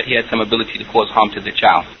thinking that he had some ability to cause harm to their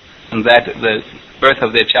child. And that the birth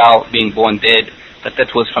of their child being born dead,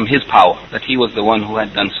 that was from his power, that he was the one who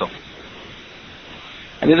had done so.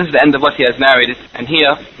 And this is the end of what he has narrated. And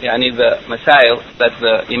here, the masail that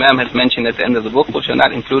the Imam has mentioned at the end of the book, which are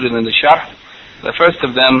not included in the sharh. The first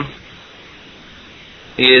of them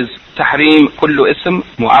is tahrim kullu ism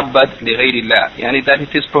mu'abbad li ghayrillah, that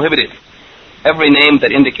it is prohibited. Every name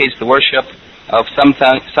that indicates the worship of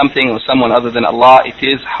something or someone other than Allah, it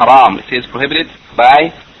is haram, it is prohibited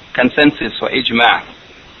by consensus or ijma'.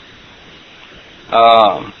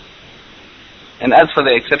 And as for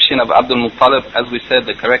the exception of Abdul Muttalib, as we said,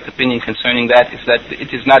 the correct opinion concerning that is that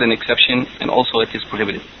it is not an exception, and also it is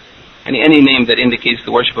prohibited. Any name that indicates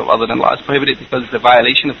the worship of other than Allah is prohibited because it's a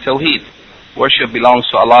violation of Tawheed. Worship belongs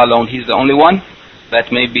to Allah alone. He's the only one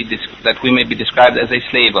that we may be described as a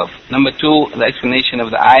slave of. Number two, the explanation of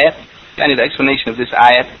the ayat. The explanation of this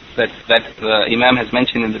ayat that the Imam has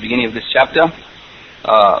mentioned in the beginning of this chapter.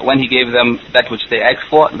 When he gave them that which they asked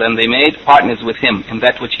for, then they made partners with him in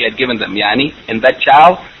that which he had given them. In that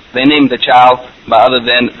child, they named the child by other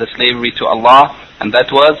than the slavery to Allah, and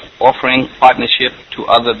that was offering partnership to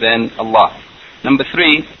other than Allah. Number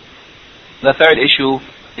three, the third issue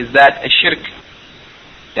is that a shirk,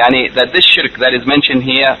 that this shirk that is mentioned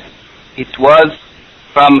here, it was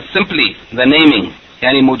from simply the naming,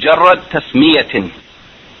 mujarrad tasmiyatin.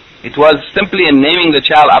 It was simply in naming the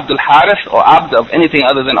child Abdul Harith or Abd of anything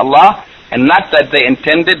other than Allah, and not that they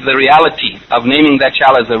intended the reality of naming that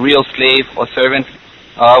child as a real slave or servant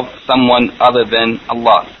of someone other than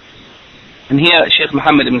Allah. And here Shaykh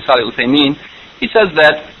Muhammad ibn Salih al-Uthaymeen, he says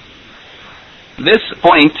that this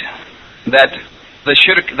point, that the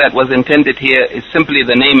shirk that was intended here is simply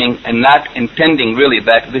the naming and not intending really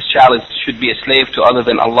that this child should be a slave to other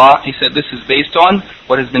than Allah. He said this is based on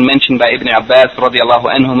what has been mentioned by Ibn Abbas radiallahu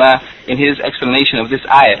anhuma in his explanation of this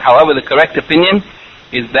ayat. However, the correct opinion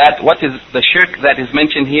is that what is the shirk that is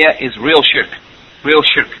mentioned here is real shirk. Real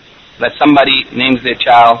shirk. That somebody names their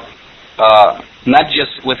child not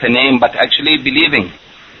just with a name, but actually believing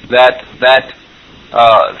that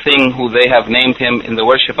thing who they have named him in the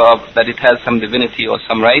worship of, that it has some divinity or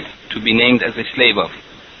some right to be named as a slave of.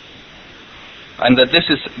 And that this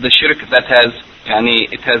is the shirk that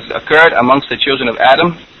it has occurred amongst the children of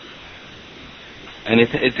Adam, and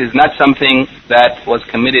it is not something that was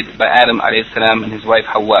committed by Adam alayhi salam and his wife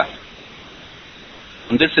Hawa.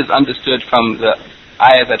 And this is understood from the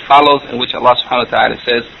ayah that follows, in which Allah subhanahu wa ta'ala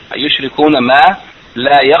says, أَيُشْرِكُونَ مَا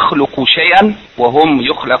لَا يَخْلُقُ شَيْئًا وَهُمْ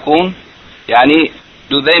يُخْلَقُونَ. Yani,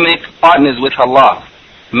 do they make partners with Allah?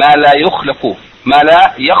 مَا لَا يَخْلُقُ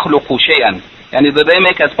شَيْئًا. Yani, do they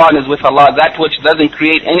make as partners with Allah that which doesn't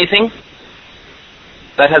create anything,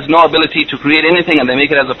 that has no ability to create anything, and they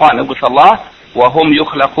make it as a partner with Allah? وَهُمْ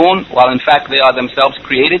يُخْلَقُونَ, while in fact they are themselves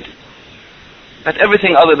created. That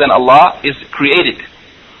everything other than Allah is created,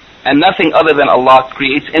 and nothing other than Allah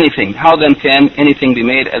creates anything. How then can anything be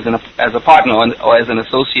made as a partner or as an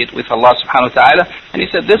associate with Allah subhanahu wa ta'ala? And he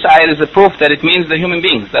said this ayah is a proof that it means the human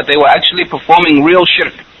beings, that they were actually performing real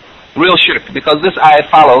shirk, because this ayah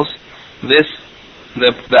follows the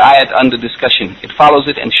ayat under discussion. It follows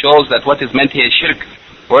it and shows that what is meant here is shirk,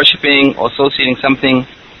 worshipping or associating something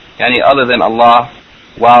other than Allah,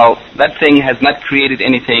 while that thing has not created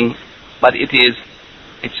anything, but it is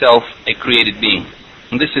itself a created being.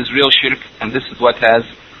 And this is real shirk, and this is what has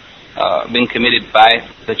been committed by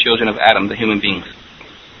the children of Adam, the human beings.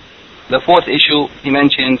 The fourth issue, he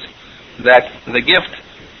mentions that the gift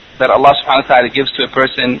that Allah subhanahu wa ta'ala gives to a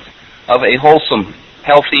person of a wholesome,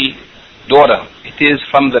 healthy daughter, it is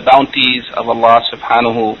from the bounties of Allah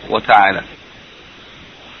subhanahu wa ta'ala.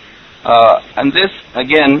 And this,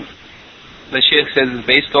 again, the Shaykh says, is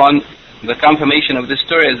based on the confirmation of this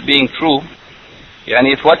story as being true.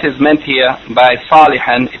 If what is meant here by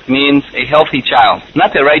salihan, it means a healthy child,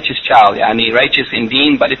 not a righteous child, righteous in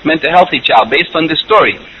deen, but it meant a healthy child based on this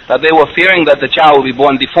story, that they were fearing that the child would be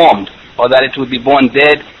born deformed, or that it would be born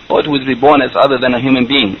dead, or it would be born as other than a human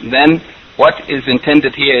being. Then what is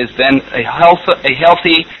intended here is then a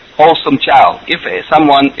healthy, wholesome child. If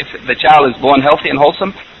the child is born healthy and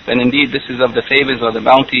wholesome, then indeed this is of the favors or the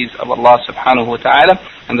bounties of Allah subhanahu wa ta'ala.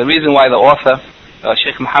 And the reason why the author,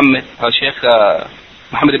 Sheikh Muhammad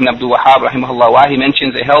ibn Abdul Wahhab rahimahullah, why he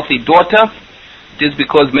mentions a healthy daughter, it is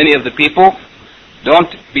because many of the people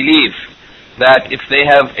don't believe that if they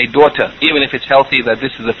have a daughter, even if it's healthy, that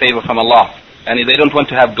this is a favor from Allah, and they don't want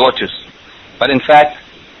to have daughters. But in fact,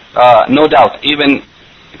 no doubt, even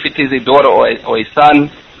if it is a daughter or a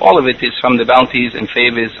son, all of it is from the bounties and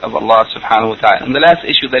favors of Allah subhanahu wa ta'ala. And the last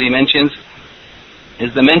issue that he mentions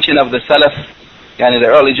is the mention of the Salaf, the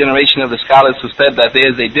early generation of the scholars, who said that there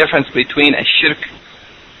is a difference between a shirk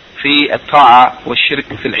fi at-ta'a wa shirk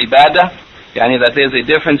fi al-ibadah, that there is a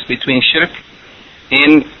difference between shirk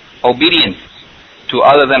in obedience to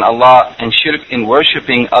other than Allah and shirk in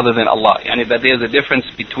worshipping other than Allah, that there is a difference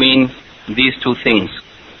between these two things.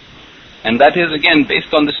 And that is again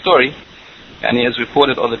based on the story, as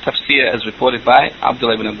reported, or the tafsir as reported by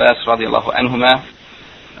Abdullah ibn Abbas radiallahu anhuma.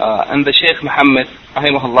 And the Shaykh Muhammad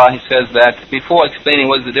rahimahullah, he says that before explaining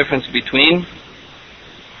what is the difference between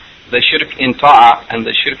the shirk in ta'ah and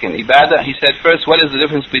the shirk in ibadah, he said first, what is the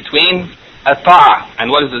difference between at-ta'ah and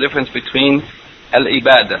what is the difference between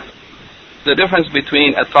al-ibadah? The difference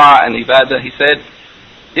between at-ta'ah and ibadah, he said,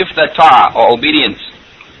 if the ta'ah or obedience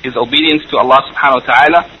is obedience to Allah subhanahu wa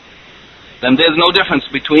ta'ala, then there is no difference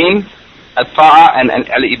between at-ta'ah and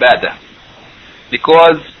al-ibadah,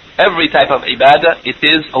 because every type of ibadah, it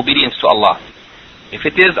is obedience to Allah. If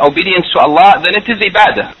it is obedience to Allah, then it is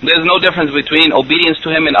ibadah. There is no difference between obedience to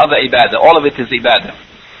Him and other ibadah. All of it is ibadah.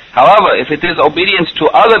 However, if it is obedience to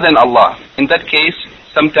other than Allah, in that case,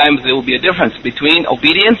 sometimes there will be a difference between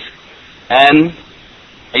obedience and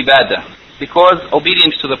ibadah, because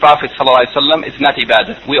obedience to the Prophet ﷺ is not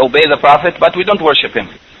ibadah. We obey the Prophet, but we don't worship him.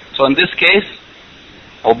 So in this case,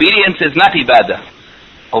 obedience is not ibadah.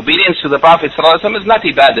 Obedience to the Prophet ﷺ is not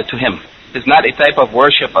ibadah to him. It is not a type of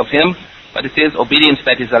worship of him, but it is obedience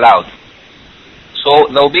that is allowed. So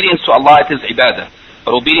the obedience to Allah, it is ibadah.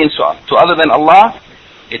 But obedience to other than Allah,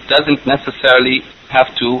 it doesn't necessarily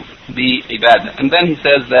have to be ibadah. And then he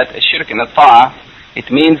says that a shirk in a ta'ah, it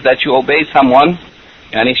means that you obey someone,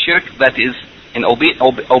 and a shirk that is in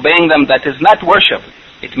obeying them, that is not worship.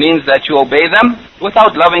 It means that you obey them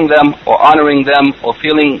without loving them or honoring them or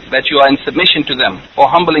feeling that you are in submission to them or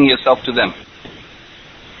humbling yourself to them.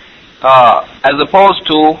 As opposed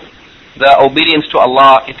to the obedience to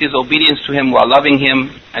Allah, it is obedience to Him while loving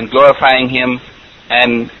Him and glorifying Him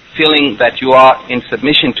and feeling that you are in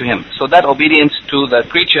submission to Him. So that obedience to the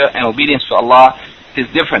creature and obedience to Allah is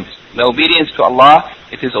different. The obedience to Allah,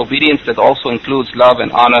 it is obedience that also includes love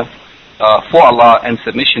and honor for Allah and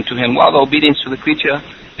submission to Him, while the obedience to the creature,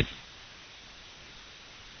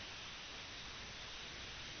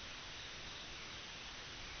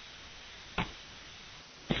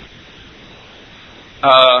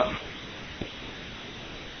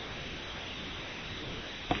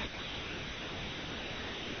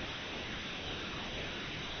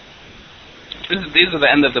 these are the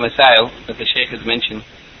end of the Masail that the Shaykh has mentioned.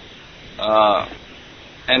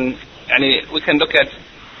 And we can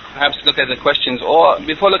perhaps look at the questions, or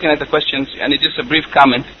before looking at the questions, just a brief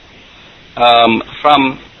comment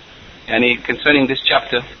from concerning this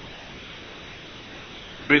chapter.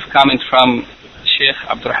 Brief comment from Shaykh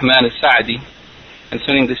Abdurrahman al-Sa'di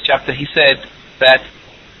concerning this chapter. He said that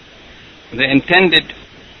the intended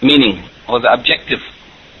meaning or the objective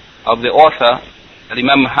of the author,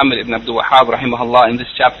 Imam Muhammad ibn Abdul Wahhab rahimahullah, in this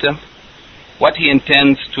chapter, what he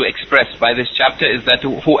intends to express by this chapter is that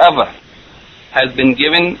whoever has been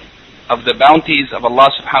given of the bounties of Allah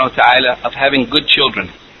subhanahu wa ta'ala of having good children,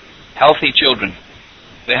 healthy children,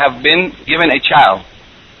 they have been given a child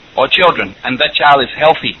or children, and that child is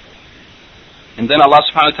healthy, and then Allah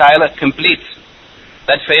subhanahu wa ta'ala completes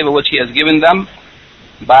that favor which He has given them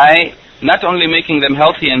by not only making them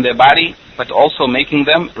healthy in their body, but also making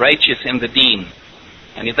them righteous in the deen.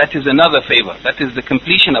 And that is another favor. That is the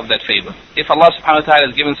completion of that favor. If Allah subhanahu wa ta'ala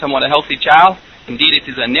has given someone a healthy child, indeed it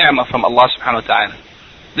is a ni'mah from Allah subhanahu wa ta'ala.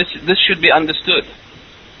 This should be understood.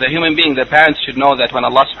 The human being, the parents should know that when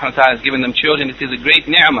Allah subhanahu wa ta'ala has given them children, it is a great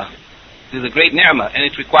ni'mah. It is a great ni'mah, and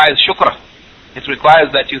it requires shukr. It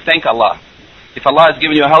requires that you thank Allah. If Allah has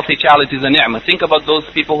given you a healthy child, it is a ni'mah. Think about those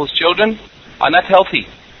people whose children are not healthy,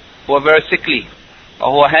 who are very sickly,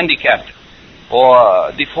 or who are handicapped,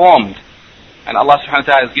 or deformed. And Allah subhanahu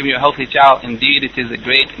wa ta'ala has given you a healthy child. Indeed, it is a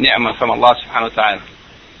great ni'mah from Allah subhanahu wa ta'ala.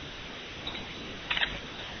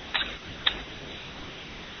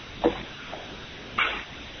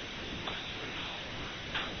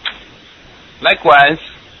 Likewise,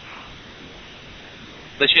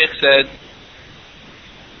 the Shaykh said,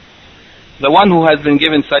 the one who has been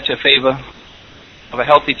given such a favor of a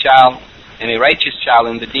healthy child and a righteous child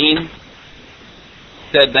in the deen,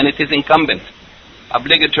 said, then it is incumbent,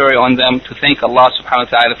 obligatory on them to thank Allah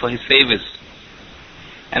subhanahu wa ta'ala for His favors,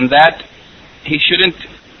 and that he shouldn't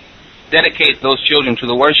dedicate those children to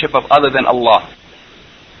the worship of other than Allah,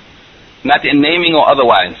 not in naming or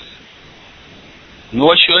otherwise,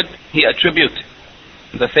 nor should he attribute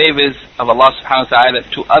the favors of Allah subhanahu wa ta'ala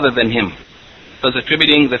to other than Him. Because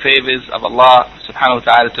attributing the favors of Allah subhanahu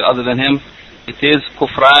wa ta'ala to other than Him, it is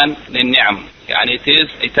kufran lin ni'am, it is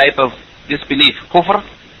a type of disbelief, kufr,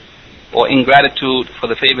 or ingratitude for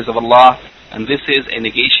the favors of Allah, and this is a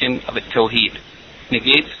negation of a Tawheed.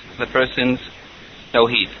 Negates the person's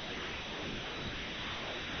Tawheed.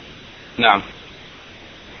 Now,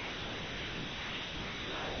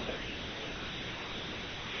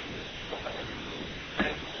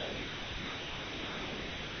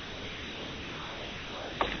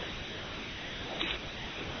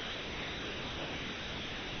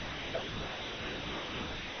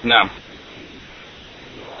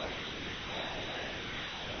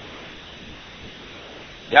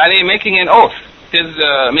 making an oath. It is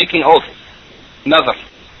making oath, nazar,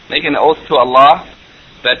 making an oath to Allah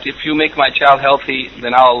that if you make my child healthy,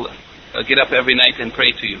 then I'll get up every night and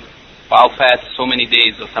pray to you, or I'll fast so many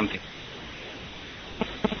days or something.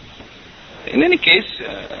 In any case,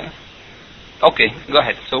 okay, go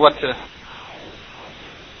ahead. So what?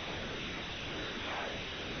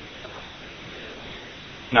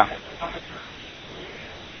 No.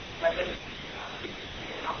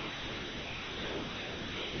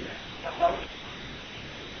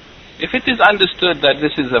 If it is understood that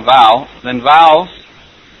this is a vow, then vows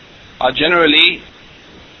are generally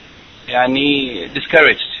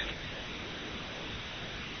discouraged.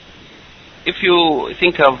 If you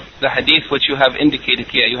think of the hadith which you have indicated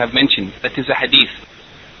here, you have mentioned, that is a hadith,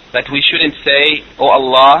 that we shouldn't say, "Oh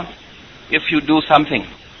Allah, if you do something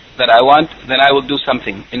that I want, then I will do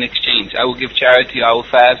something in exchange. I will give charity, I will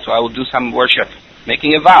fast, or I will do some worship,"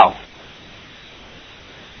 making a vow.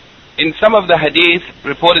 In some of the hadith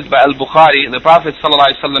reported by Al-Bukhari, the Prophet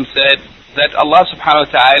ﷺ said that Allah subhanahu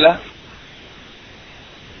wa ta'ala,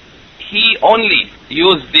 He only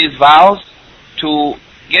used these vows to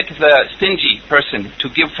get the stingy person to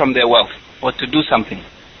give from their wealth or to do something.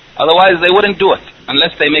 Otherwise they wouldn't do it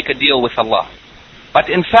unless they make a deal with Allah. But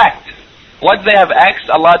in fact, what they have asked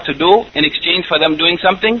Allah to do in exchange for them doing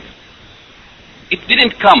something, it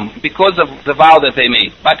didn't come because of the vow that they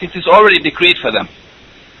made, but it is already decreed for them.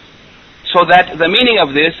 So that the meaning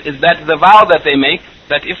of this is that the vow that they make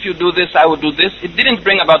that if you do this, I will do this, it didn't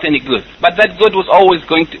bring about any good. But that good was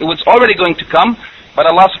already going to come, but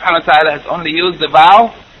Allah subhanahu wa ta'ala has only used the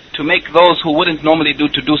vow to make those who wouldn't normally do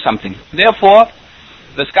to do something. Therefore,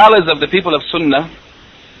 the scholars of the people of Sunnah,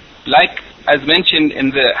 like as mentioned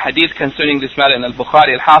in the hadith concerning this matter in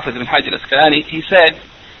Al-Bukhari, Al-Hafiz ibn Hajar al-Asqalani, he said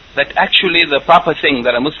that actually the proper thing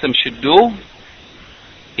that a Muslim should do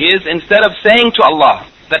is, instead of saying to Allah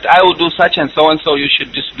that I will do such and so, you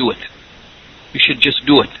should just do it. You should just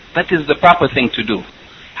do it. That is the proper thing to do.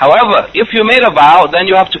 However, if you made a vow, then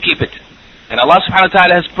you have to keep it. And Allah subhanahu wa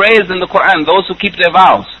ta'ala has praised in the Quran those who keep their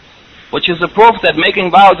vows, which is a proof that making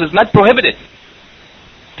vows is not prohibited.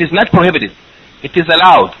 It is not prohibited. It is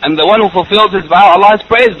allowed. And the one who fulfills his vow, Allah has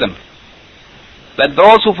praised them. That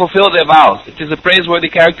those who fulfill their vows, it is a praiseworthy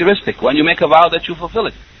characteristic when you make a vow that you fulfill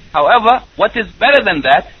it. However, what is better than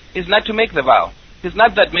that is not to make the vow. It is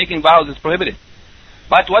not that making vows is prohibited.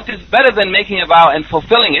 But what is better than making a vow and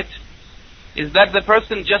fulfilling it is that the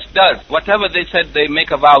person just does whatever they said they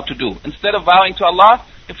make a vow to do. Instead of vowing to Allah,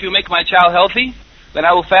 if you make my child healthy, then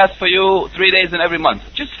I will fast for you 3 days in every month.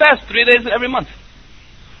 Just fast 3 days in every month.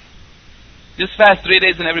 Just fast 3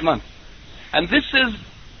 days in every month. And this is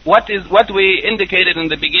what we indicated in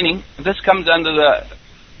the beginning. This comes under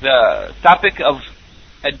the topic of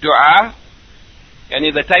dua.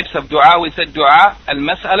 Yani the types of dua, we said dua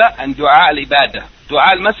al-mas'ala and dua al-ibadah.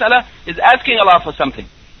 Dua al-mas'ala is asking Allah for something,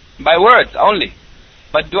 by words only.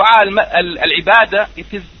 But dua al-ibadah,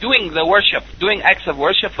 it is doing the worship, doing acts of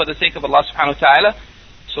worship for the sake of Allah subhanahu wa ta'ala,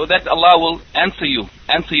 so that Allah will answer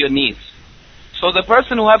your needs. So the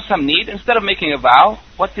person who has some need, instead of making a vow,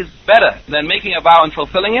 what is better than making a vow and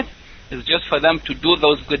fulfilling it, is just for them to do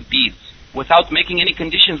those good deeds, without making any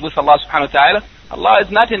conditions with Allah subhanahu wa ta'ala. Allah is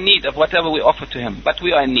not in need of whatever we offer to Him, but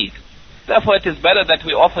we are in need. Therefore it is better that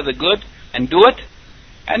we offer the good and do it.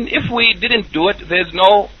 And if we didn't do it, there's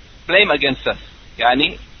no blame against us.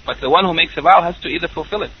 Yani, but the one who makes a vow has to either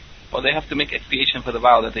fulfill it, or they have to make expiation for the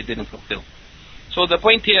vow that they didn't fulfill. So the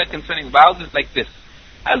point here concerning vows is like this.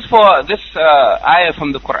 As for this ayah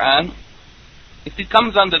from the Quran, it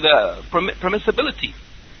comes under the permissibility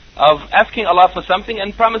of asking Allah for something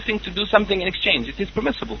and promising to do something in exchange. It is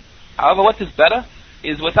permissible. However, what is better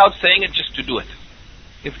is without saying it, just to do it.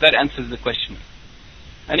 If that answers the question.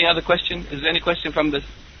 Any other question? Is there any question from this?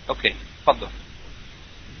 Okay, Fadl.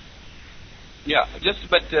 Yeah,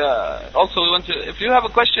 also we want to, if you have a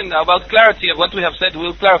question about clarity of what we have said,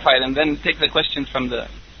 we'll clarify it and then take the questions from the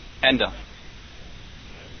handout.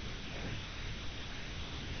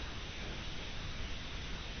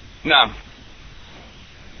 Naam.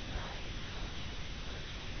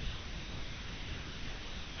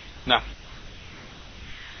 No.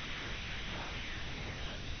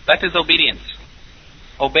 That is obedience.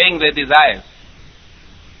 Obeying their desires.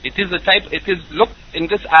 It is in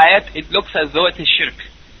this ayat, it looks as though it is shirk.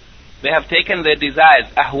 They have taken their desires,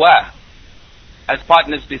 ahwa, as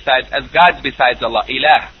partners as gods besides Allah,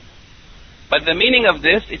 ilah. But the meaning of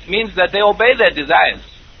this, it means that they obey their desires.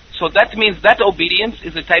 So that means that obedience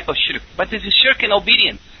is a type of shirk. But it is shirk in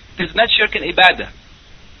obedience. It is not shirk in ibadah.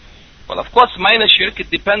 Well, of course, minor shirk, it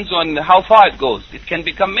depends on how far it goes. It can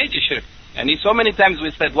become major shirk. And so many times we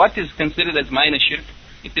said, what is considered as minor shirk?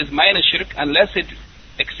 It is minor shirk unless it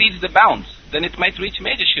exceeds the bounds. Then it might reach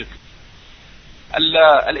major shirk.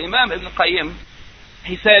 Al-Imam Ibn Qayyim,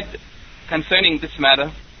 he said concerning this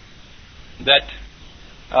matter that,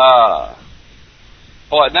 not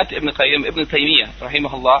Ibn Qayyim, Ibn Taymiyyah,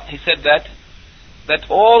 rahimahullah, he said that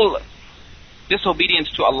all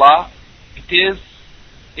disobedience to Allah,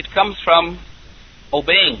 it comes from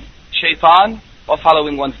obeying shaitan or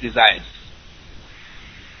following one's desires.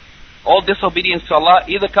 All disobedience to Allah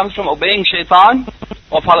either comes from obeying shaitan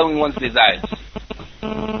or following one's desires.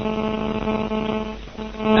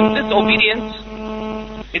 And this obedience,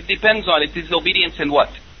 it depends on, it is obedience in what?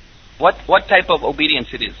 What type of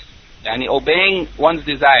obedience it is. Yani obeying one's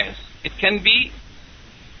desires. It can be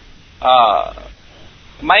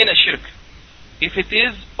minor shirk. If it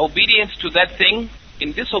is obedience to that thing,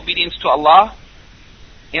 in disobedience to Allah,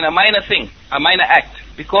 in a minor thing, a minor act.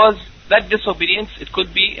 Because that disobedience, it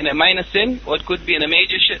could be in a minor sin, or it could be in a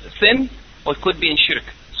major sin, or it could be in shirk.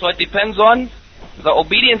 So it depends on the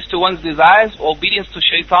obedience to one's desires, or obedience to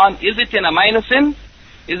shaitan. Is it in a minor sin?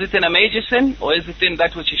 Is it in a major sin? Or is it in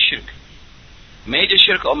that which is shirk? Major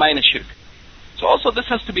shirk or minor shirk? So also this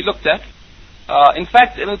has to be looked at. In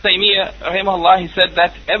fact, Ibn Taymiyyah, rahimahullah, he said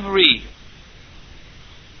that every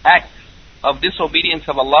act of disobedience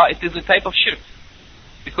of Allah, it is a type of shirk.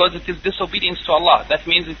 Because it is disobedience to Allah. That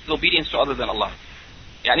means it is obedience to other than Allah.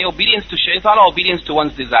 Yani obedience to shaitan or obedience to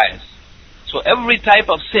one's desires. So every type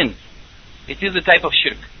of sin it is a type of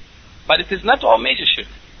shirk. But it is not all major shirk.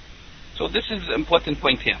 So this is an important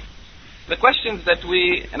point here. The questions that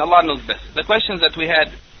we, and Allah knows best, the questions that we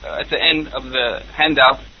had at the end of the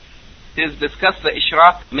handout is discuss the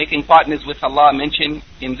ishraq, making partners with Allah mentioned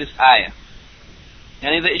in this ayah.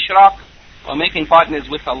 And the ishraq, or making partners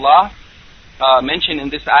with Allah, mentioned in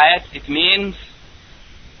this ayah, it means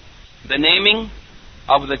the naming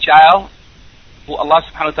of the child who Allah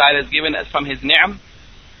subhanahu wa ta'ala has given us from His ni'am,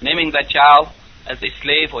 naming that child as a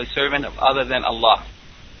slave or a servant of other than Allah.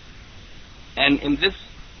 And in this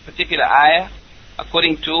particular ayah,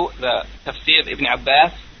 according to the tafsir of Ibn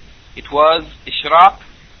Abbas, it was ishraq,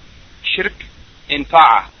 shirk in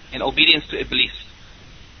ta'ah, in obedience to Iblis,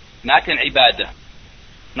 not in ibadah.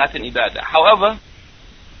 Not in ibadah. However,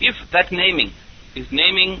 if that naming is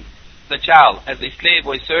naming the child as a slave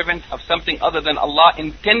or a servant of something other than Allah,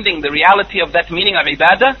 intending the reality of that meaning of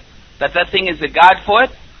ibadah, that thing is a god for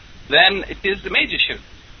it, then it is the major shirk.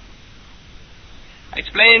 I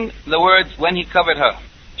explained the words, when he covered her,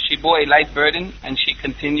 she bore a light burden and she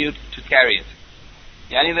continued to carry it.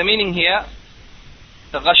 Yani the meaning here,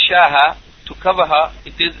 taghashaha, to cover her,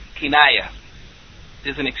 it is kinaya.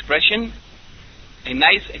 It is an expression, a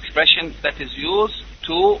nice expression that is used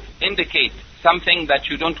to indicate something that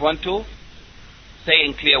you don't want to say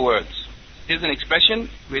in clear words. It is an expression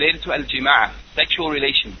related to al-jima'ah, sexual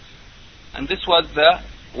relations. And this was the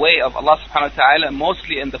way of Allah subhanahu wa ta'ala,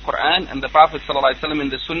 mostly in the Quran and the Prophet sallallahu alaihi wasallam in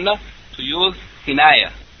the Sunnah, to use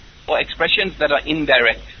kinaya, or expressions that are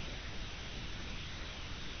indirect.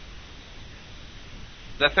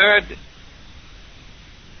 The third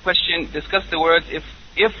question, discuss the words,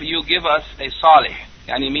 if you give us a salih,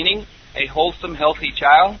 yani meaning a wholesome, healthy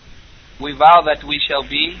child, we vow that we shall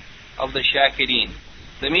be of the shakirin.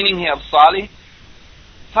 The meaning here of salih,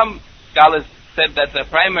 some scholars said that the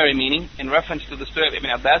primary meaning, in reference to the story of Ibn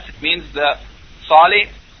Abbas, it means the salih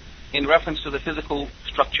in reference to the physical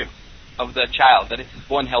structure of the child, that it is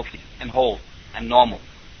born healthy and whole and normal.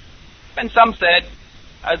 And some said,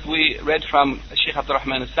 as we read from Shaykh Abdul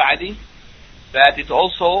Rahman al-Sa'di, that it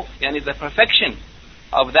also, yani the perfection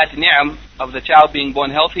of that ni'am of the child being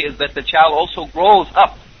born healthy is that the child also grows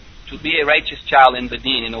up to be a righteous child in the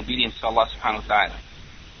deen, in obedience to Allah subhanahu wa ta'ala.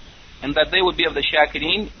 And that they would be of the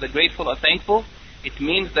shakirin, the grateful or thankful. It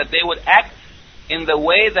means that they would act in the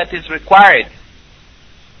way that is required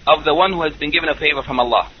of the one who has been given a favor from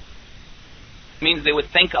Allah. It means they would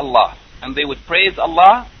thank Allah, and they would praise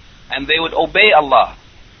Allah, and they would obey Allah,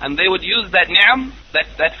 and they would use that ni'am,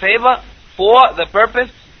 that favor, for the purpose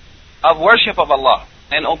of worship of Allah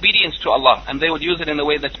and obedience to Allah, and they would use it in a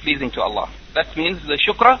way that's pleasing to Allah. That means the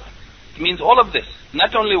shukra. It means all of this,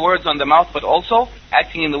 not only words on the mouth, but also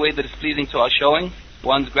acting in the way that is pleasing to us, showing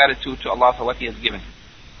one's gratitude to Allah for what He has given.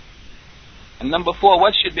 And number 4,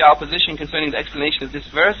 what should be our position concerning the explanation of this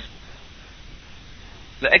verse?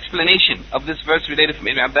 The explanation of this verse related from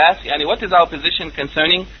Ibn Abbas, yani what is our position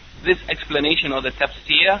concerning this explanation or the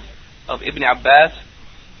tafsir of Ibn Abbas?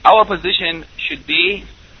 Our position should be,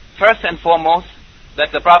 first and foremost,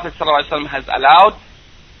 that the Prophet ﷺ has allowed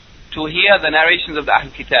to hear the narrations of the Ahl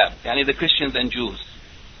Kitab, yani the Christians and Jews.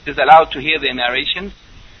 It is allowed to hear their narrations.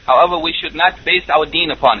 However, we should not base our deen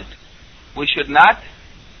upon it. We should not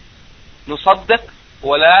nusaddiq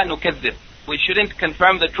wala nukadzib. We shouldn't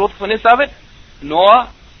confirm the truthfulness of it, nor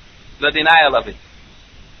the denial of it.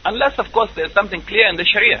 Unless, of course, there's something clear in the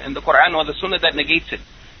Sharia, in the Quran or the Sunnah that negates it.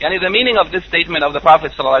 Yani the meaning of this statement of the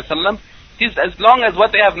Prophet ﷺ is, as long as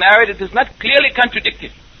what they have narrated is not clearly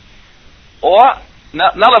contradicted or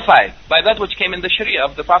nullified by that which came in the Sharia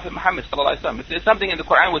of the Prophet Muhammad ﷺ. If there's something in the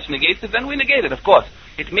Quran which negates it, then we negate it, of course.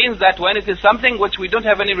 It means that when it is something which we don't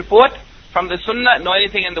have any report from the Sunnah, nor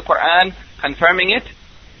anything in the Quran confirming it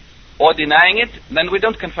or denying it, then we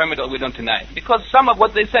don't confirm it or we don't deny it. Because some of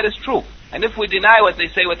what they said is true. And if we deny what they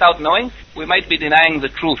say without knowing, we might be denying the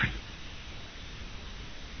truth.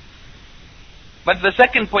 But the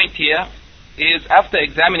second point here is, after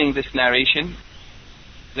examining this narration,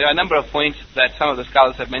 there are a number of points that some of the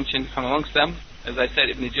scholars have mentioned. From amongst them, as I said,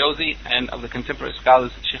 Ibn Jawzi, and of the contemporary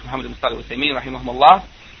scholars, Shaykh Muhammad ibn Salih al-Uthaymeen, rahimahumullah,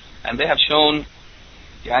 and they have shown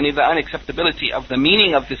the unacceptability of the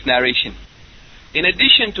meaning of this narration. In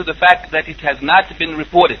addition to the fact that it has not been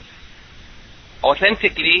reported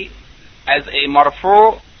authentically as a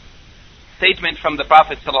marfu' statement from the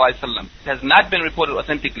Prophet ﷺ. It has not been reported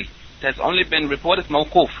authentically. It has only been reported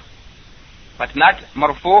mawquf, but not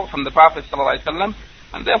marfu' from the Prophet ﷺ.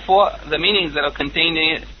 And therefore, the meanings that are contained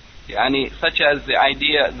in it, such as the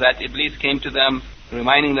idea that Iblis came to them,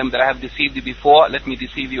 reminding them that I have deceived you before, let me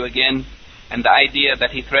deceive you again, and the idea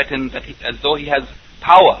that he threatened, that as though he has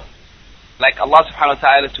power like Allah subhanahu wa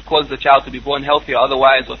ta'ala to cause the child to be born healthy or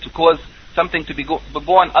otherwise, or to cause something to be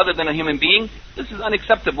born other than a human being, this is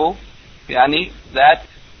unacceptable. That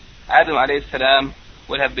Adam alayhi salam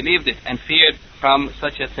would have believed it and feared from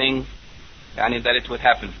such a thing, that it would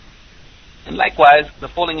happen. And likewise, the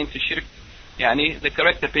falling into shirk, the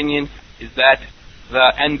correct opinion is that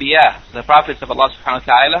the anbiya, the prophets of Allah subhanahu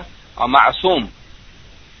wa ta'ala, are ma'asum,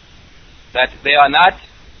 that they are not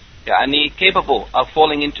capable of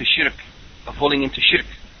falling into shirk,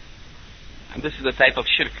 and this is a type of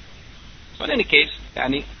shirk. So in any case,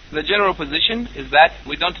 the general position is that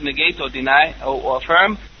we don't negate or deny or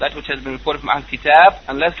affirm that which has been reported from Ahl Kitab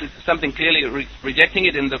unless it's something clearly rejecting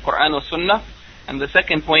it in the Quran or Sunnah. And the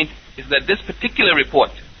second point is that this particular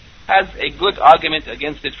report has a good argument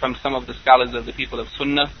against it from some of the scholars of the people of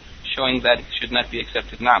Sunnah, showing that it should not be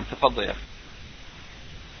accepted. Naam, tafaddal ya.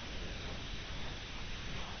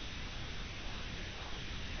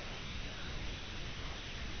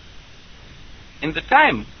 In the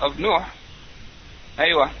time of Nuh,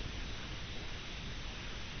 aywa,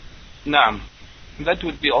 naam, that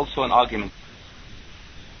would be also an argument.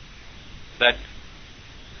 That,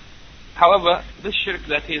 however, this shirk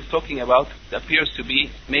that he is talking about appears to be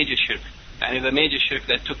major shirk, and the major shirk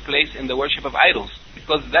that took place in the worship of idols.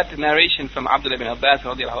 Because that narration from Abdullah ibn Abbas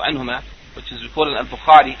radiallahu anhuma, which is reported in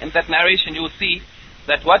Al-Bukhari, in that narration you will see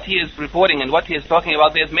that what he is reporting and what he is talking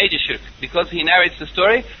about there is major shirk, because he narrates the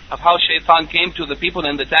story of how Shaitan came to the people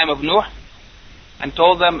in the time of Nuh and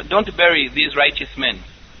told them, don't bury these righteous men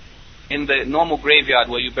in the normal graveyard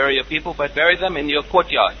where you bury your people, but bury them in your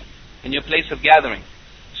courtyard, in your place of gathering,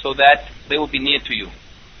 so that they will be near to you.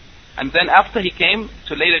 And then after he came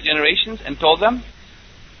to later generations and told them,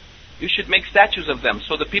 you should make statues of them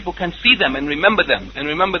so the people can see them and remember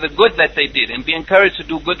the good that they did and be encouraged to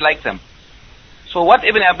do good like them. So what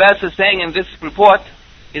Ibn Abbas is saying in this report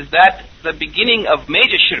is that the beginning of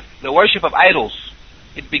major shirk, the worship of idols,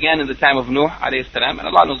 it began in the time of Nuh alayhi salam, and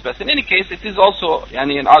Allah knows best. In any case, it is also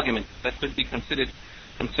an argument that could be considered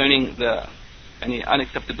concerning the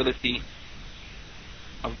unacceptability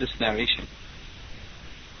of this narration.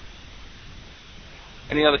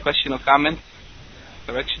 Any other question or comment?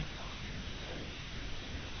 Correction?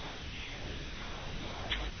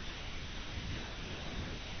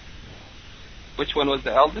 Which one was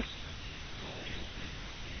the eldest?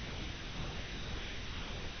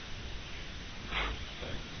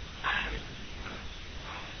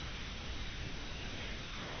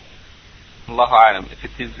 Allahu A'lam. If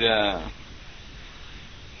it is,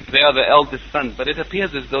 if they are the eldest son, but it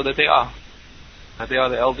appears as though that they are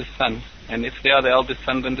the eldest son. And if they are the eldest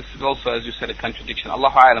son, then this is also, as you said, a contradiction.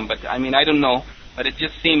 Allahu A'lam. But I don't know. But it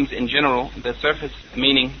just seems, in general, the surface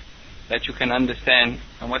meaning that you can understand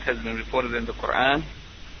from what has been reported in the Quran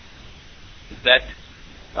is that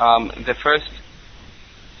the first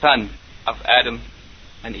son of Adam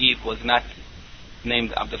and Eve was not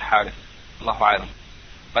named Abdul Harith. Allahu A'lam.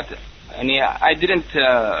 But I didn't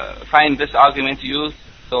find this argument used,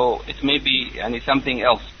 so it may be something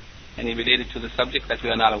else related to the subject that we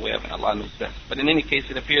are not aware of, and Allah knows best. But in any case,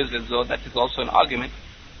 it appears as though that is also an argument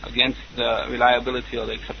against the reliability or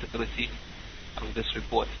the acceptability of this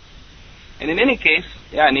report. And in any case,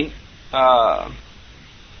 the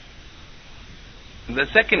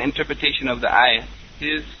second interpretation of the ayah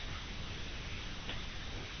is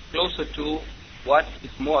closer to what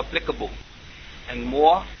is more applicable and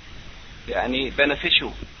more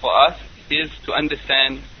beneficial for us, is to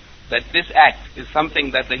understand that this act is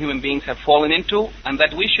something that the human beings have fallen into and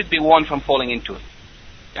that we should be warned from falling into it.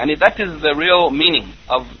 That is the real meaning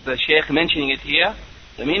of the Shaykh mentioning it here.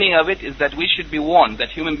 The meaning of it is that we should be warned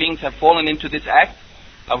that human beings have fallen into this act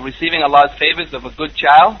of receiving Allah's favors of a good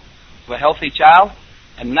child, of a healthy child,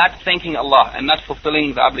 and not thanking Allah and not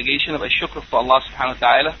fulfilling the obligation of a shukr for Allah subhanahu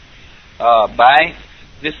wa ta'ala by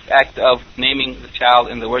this act of naming the child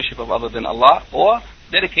in the worship of other than Allah, or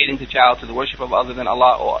dedicating the child to the worship of other than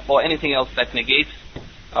Allah, or anything else that negates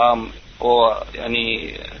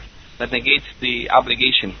that negates the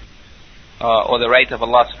obligation or the right of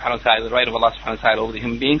Allah subhanahu wa ta'ala, the right of Allah subhanahu wa ta'ala over the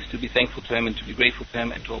human beings, to be thankful to Him and to be grateful to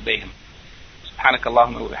Him and to obey Him. سبحانك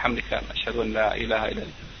اللهم وبحمدك أشهد أن لا إله إلا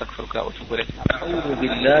أنت أستغفرك وأتوب إليك. أعوذ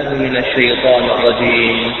بالله من الشيطان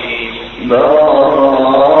الرجيم.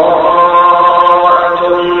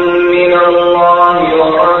 من الله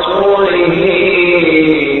ورسوله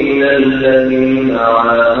إلى الذين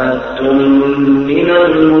عاهدتم من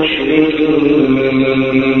المشركين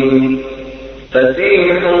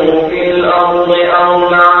فسيحوا في الأرض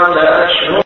أربعة